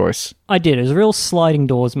in that choice. I did. It was a real sliding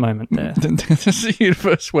doors moment there. This is a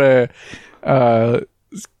universe where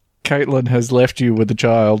Caitlin has left you with the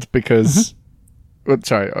child because...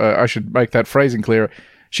 Sorry, I should make that phrasing clearer.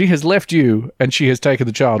 She has left you, and she has taken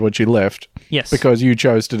the child when she left. Yes. Because you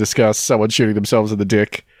chose to discuss someone shooting themselves in the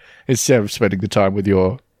dick instead of spending the time with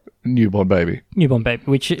your newborn baby. Newborn baby,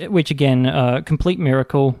 which again, complete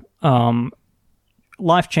miracle.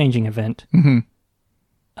 life-changing event. Mm-hmm.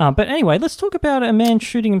 But anyway, let's talk about a man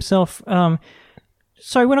shooting himself.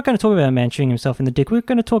 So we're not going to talk about a man shooting himself in the dick. We're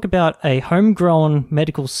going to talk about a homegrown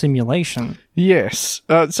medical simulation. Yes.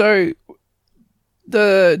 So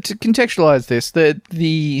to contextualize this,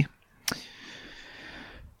 the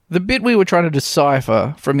bit we were trying to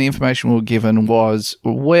decipher from the information we were given was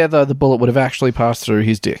whether the bullet would have actually passed through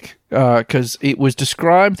his dick. Because it was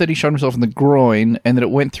described that he shot himself in the groin and that it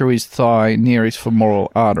went through his thigh near his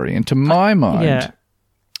femoral artery. And to my mind,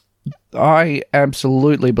 I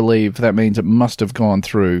absolutely believe that means it must have gone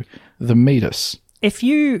through the meatus. If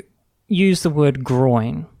you use the word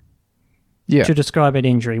groin to describe an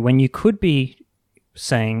injury, when you could be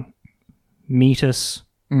saying meatus,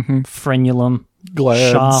 frenulum,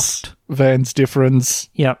 glands, shaft, vas deferens.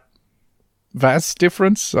 Yep. Vas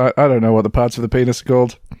deferens? I don't know what the parts of the penis are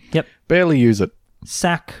called. Yep. Barely use it.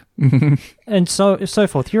 Sack, and so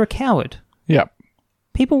forth. You're a coward. Yep.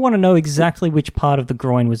 People want to know exactly which part of the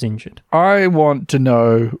groin was injured. I want to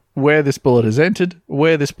know where this bullet has entered,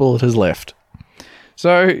 where this bullet has left.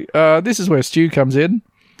 So this is where Stu comes in.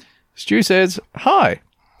 Stu says, "Hi,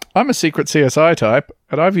 I'm a secret CSI type,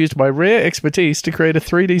 and I've used my rare expertise to create a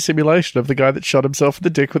 3D simulation of the guy that shot himself in the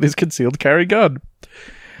dick with his concealed carry gun.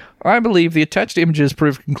 I believe the attached images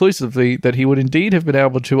prove conclusively that he would indeed have been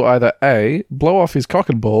able to either A, blow off his cock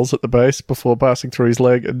and balls at the base before passing through his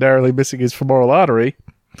leg and narrowly missing his femoral artery,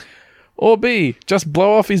 or B, just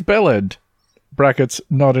blow off his bell end. Brackets,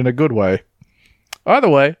 not in a good way. Either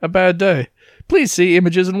way, a bad day. Please see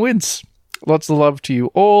images and wince. Lots of love to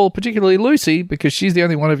you all, particularly Lucy, because she's the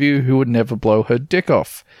only one of you who would never blow her dick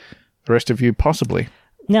off. The rest of you, possibly."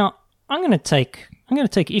 Now, I'm going to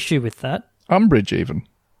take issue with that. Umbridge, even.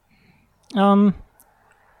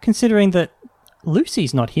 Considering that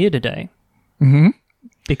Lucy's not here today.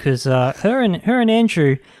 Because her and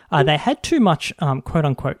Andrew, they had too much quote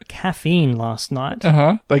unquote caffeine last night.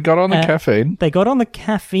 They got on the caffeine. They got on the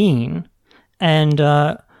caffeine,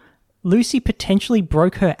 and Lucy potentially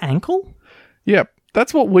broke her ankle. Yep,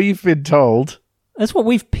 that's what we've been told. That's what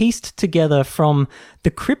we've pieced together from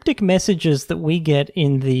the cryptic messages that we get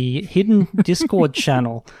in the hidden Discord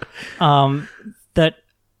channel, that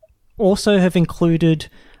also have included,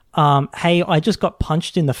 "Hey, I just got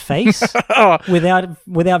punched in the face,"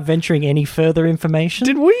 without venturing any further information.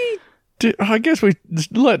 I guess we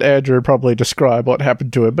let Andrew probably describe what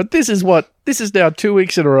happened to him, but this is now 2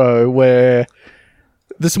 weeks in a row where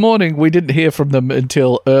this morning we didn't hear from them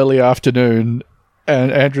until early afternoon,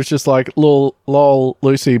 and Andrew's just like, lol,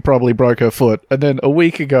 Lucy probably broke her foot. And then a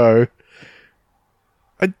week ago,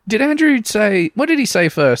 did Andrew say, what did he say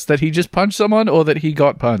first? That he just punched someone or that he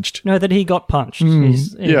got punched? No, that he got punched.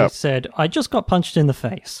 He said, "I just got punched in the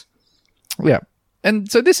face." Yeah.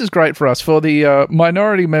 And so this is great for us, for the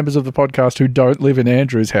minority members of the podcast who don't live in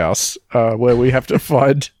Andrew's house, where we have to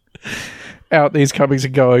find out these comings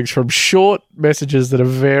and goings from short messages that are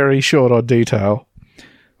very short on detail.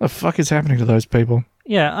 The fuck is happening to those people?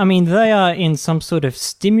 Yeah, I mean, they are in some sort of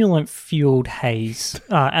stimulant-fueled haze,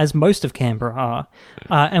 as most of Canberra are,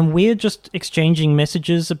 and we're just exchanging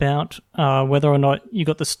messages about whether or not you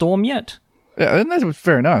got the storm yet. Yeah, and that was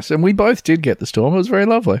very nice. And we both did get the storm. It was very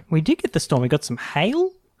lovely. We did get the storm. We got some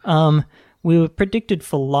hail. We were predicted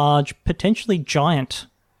for large, potentially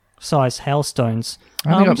giant-sized hailstones.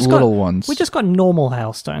 I got little ones. We just got normal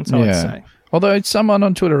hailstones, I would say. Although someone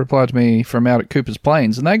on Twitter replied to me from out at Cooper's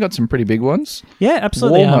Plains, and they got some pretty big ones. Yeah,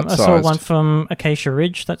 absolutely. I Walnut-sized. saw one from Acacia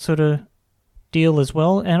Ridge, that sort of deal as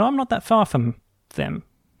well, and I'm not that far from them,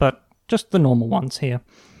 but just the normal ones here.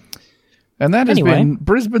 And that has been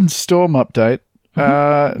Brisbane's storm update.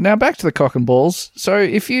 Now back to the cock and balls. So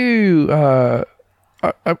if you I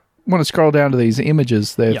want to scroll down to these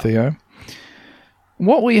images there, Theo.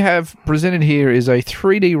 What we have presented here is a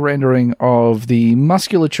 3D rendering of the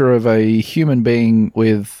musculature of a human being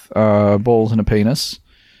with balls and a penis,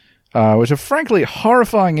 which is a frankly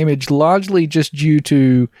horrifying image, largely just due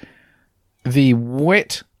to the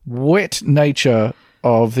wet nature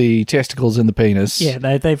of the testicles in the penis.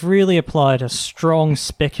 Yeah, they've really applied a strong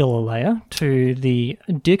specular layer to the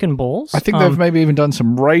dick and balls. I think they've maybe even done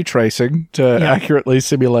some ray tracing to accurately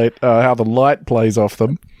simulate how the light plays off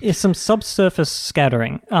them. Yeah, some subsurface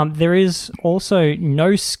scattering. There is also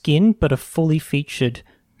no skin, but a fully featured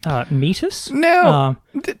meatus. Now,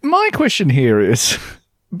 my question here is,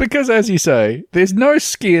 because as you say, there's no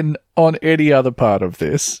skin on any other part of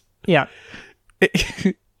this. Yeah.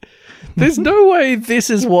 There's no way this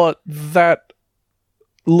is what that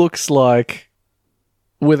looks like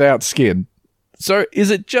without skin. So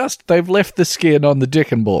is it just they've left the skin on the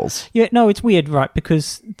dick and balls? Yeah, no, it's weird, right?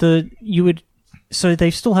 Because you would so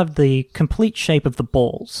they still have the complete shape of the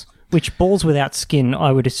balls, which balls without skin,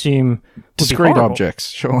 I would assume, would Discrete be horrible. objects,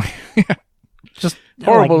 surely. Just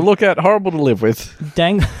Horrible like, to look at, horrible to live with.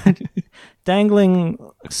 dangling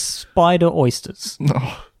spider oysters.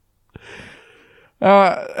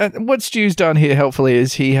 And what Stu's done here, helpfully,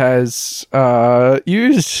 is he has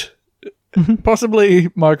used possibly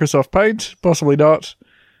Microsoft Paint, possibly not,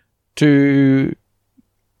 to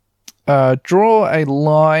draw a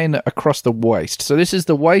line across the waist. So this is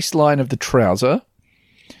the waistline of the trouser.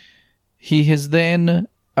 He has then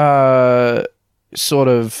sort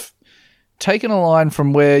of taken a line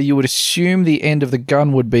from where you would assume the end of the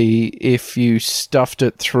gun would be if you stuffed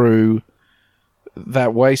it through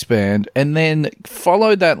that waistband, and then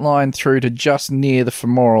followed that line through to just near the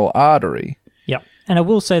femoral artery. Yep. And I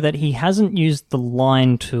will say that he hasn't used the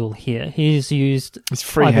line tool here. He's used He's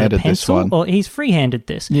free-handed either a pencil this one. or he's free-handed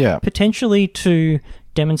this. Yeah. Potentially to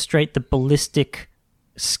demonstrate the ballistic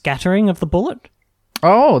scattering of the bullet.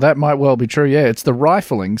 Oh, that might well be true. Yeah, it's the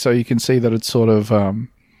rifling, so you can see that it's sort of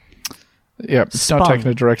it's not Spun taking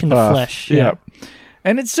a direct in the path. flesh, yeah.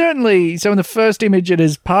 And it's certainly, so in the first image it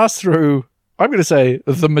has passed through, I'm going to say,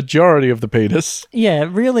 the majority of the penis. Yeah,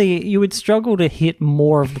 really, you would struggle to hit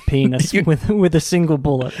more of the penis with a single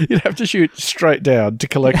bullet. You'd have to shoot straight down to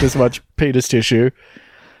collect as much penis tissue.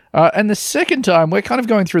 And the second time, we're kind of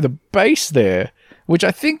going through the base there, which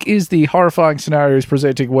I think is the horrifying scenario is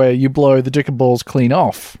presenting where you blow the dick and balls clean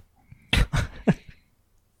off.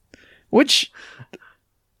 Which,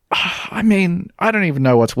 I mean, I don't even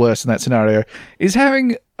know what's worse in that scenario. Is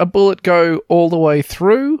having a bullet go all the way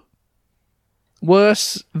through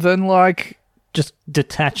worse than, like, Just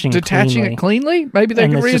detaching it cleanly? Maybe they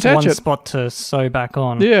and can there's just reattach one it. spot to sew back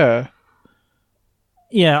on. Yeah.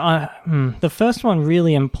 Yeah, the first one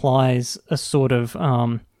really implies a sort of,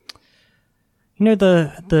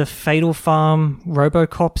 the Fatal Farm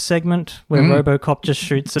RoboCop segment where RoboCop just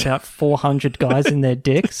shoots about 400 guys in their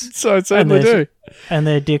dicks. So it certainly do. And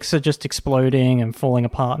their dicks are just exploding and falling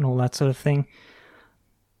apart and all that sort of thing.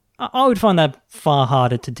 I would find that far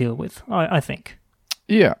harder to deal with, I think.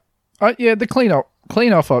 Yeah. The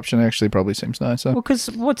clean off option actually probably seems nicer. Well,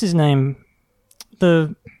 because what's his name?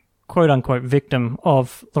 The quote-unquote victim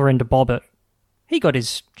of Lorinda Bobbitt, he got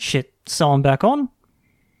his shit sewn back on,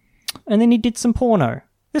 and then he did some porno.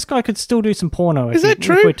 This guy could still do some porno. Is that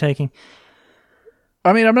true? If we're taking...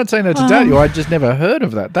 I mean, I'm not saying that to doubt you. I just never heard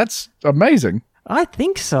of that. That's amazing. I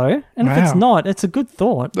think so. And if Wow. it's not, it's a good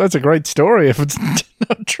thought. That's a great story if it's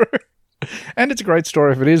not true. And it's a great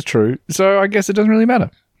story if it is true. So I guess it doesn't really matter.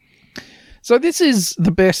 So this is the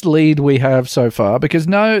best lead we have so far because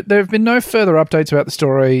there have been no further updates about the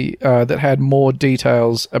story that had more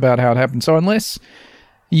details about how it happened. So unless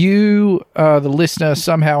you, the listener,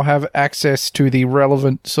 somehow have access to the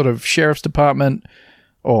relevant sort of sheriff's department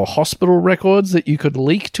or hospital records that you could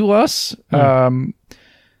leak to us,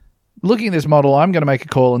 looking at this model, I'm going to make a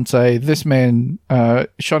call and say this man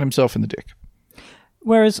shot himself in the dick.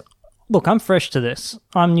 Whereas, look, I'm fresh to this.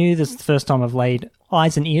 I'm new. This is the first time I've laid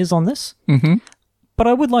eyes and ears on this. Mm-hmm. But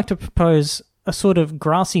I would like to propose a sort of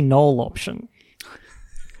grassy knoll option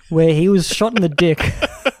where he was shot in the dick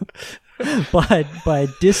by a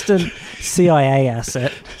distant CIA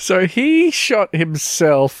asset. So he shot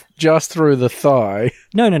himself just through the thigh.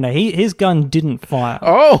 No. His gun didn't fire.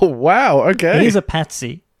 Oh, wow. Okay. He's a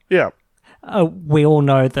patsy. Yeah. We all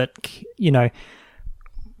know that,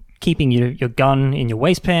 keeping your gun in your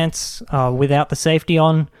waist pants without the safety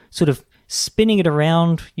on, sort of spinning it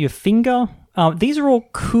around your finger. These are all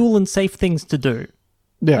cool and safe things to do,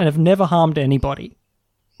 Yeah. and have never harmed anybody.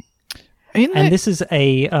 And this is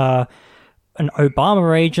an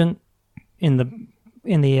Obama agent in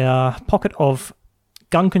the pocket of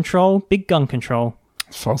gun control, big gun control.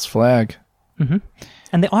 False flag. Mm-hmm.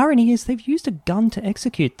 And the irony is they've used a gun to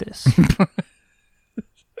execute this.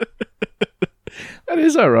 That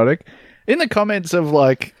is ironic. In the comments of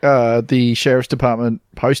the sheriff's department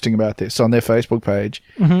posting about this on their Facebook page,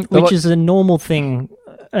 which is a normal thing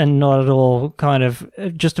and not at all kind of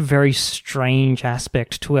just a very strange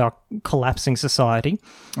aspect to our collapsing society.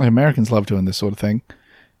 Americans love doing this sort of thing.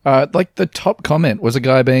 The top comment was a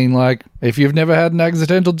guy being like, if you've never had an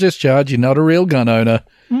accidental discharge, you're not a real gun owner.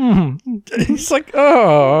 He's like,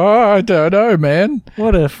 oh, I don't know, man.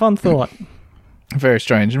 What a fun thought. Very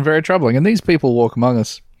strange and very troubling. And these people walk among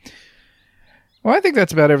us. Well, I think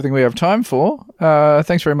that's about everything we have time for.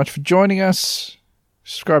 Thanks very much for joining us.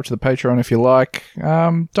 Subscribe to the Patreon if you like.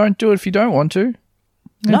 Don't do it if you don't want to.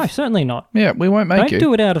 No, certainly not. Yeah, we won't make you. Don't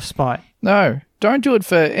do it out of spite. No, don't do it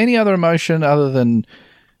for any other emotion other than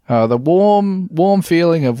the warm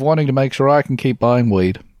feeling of wanting to make sure I can keep buying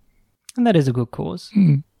weed. And that is a good cause.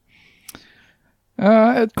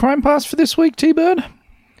 Crime Pass for this week, T-Bird?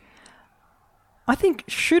 I think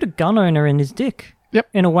shoot a gun owner in his dick. Yep.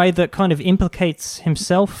 In a way that kind of implicates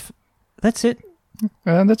himself. That's it.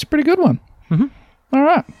 That's a pretty good one. Mm-hmm. All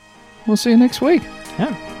right. We'll see you next week.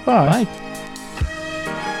 Yeah. Bye. Bye.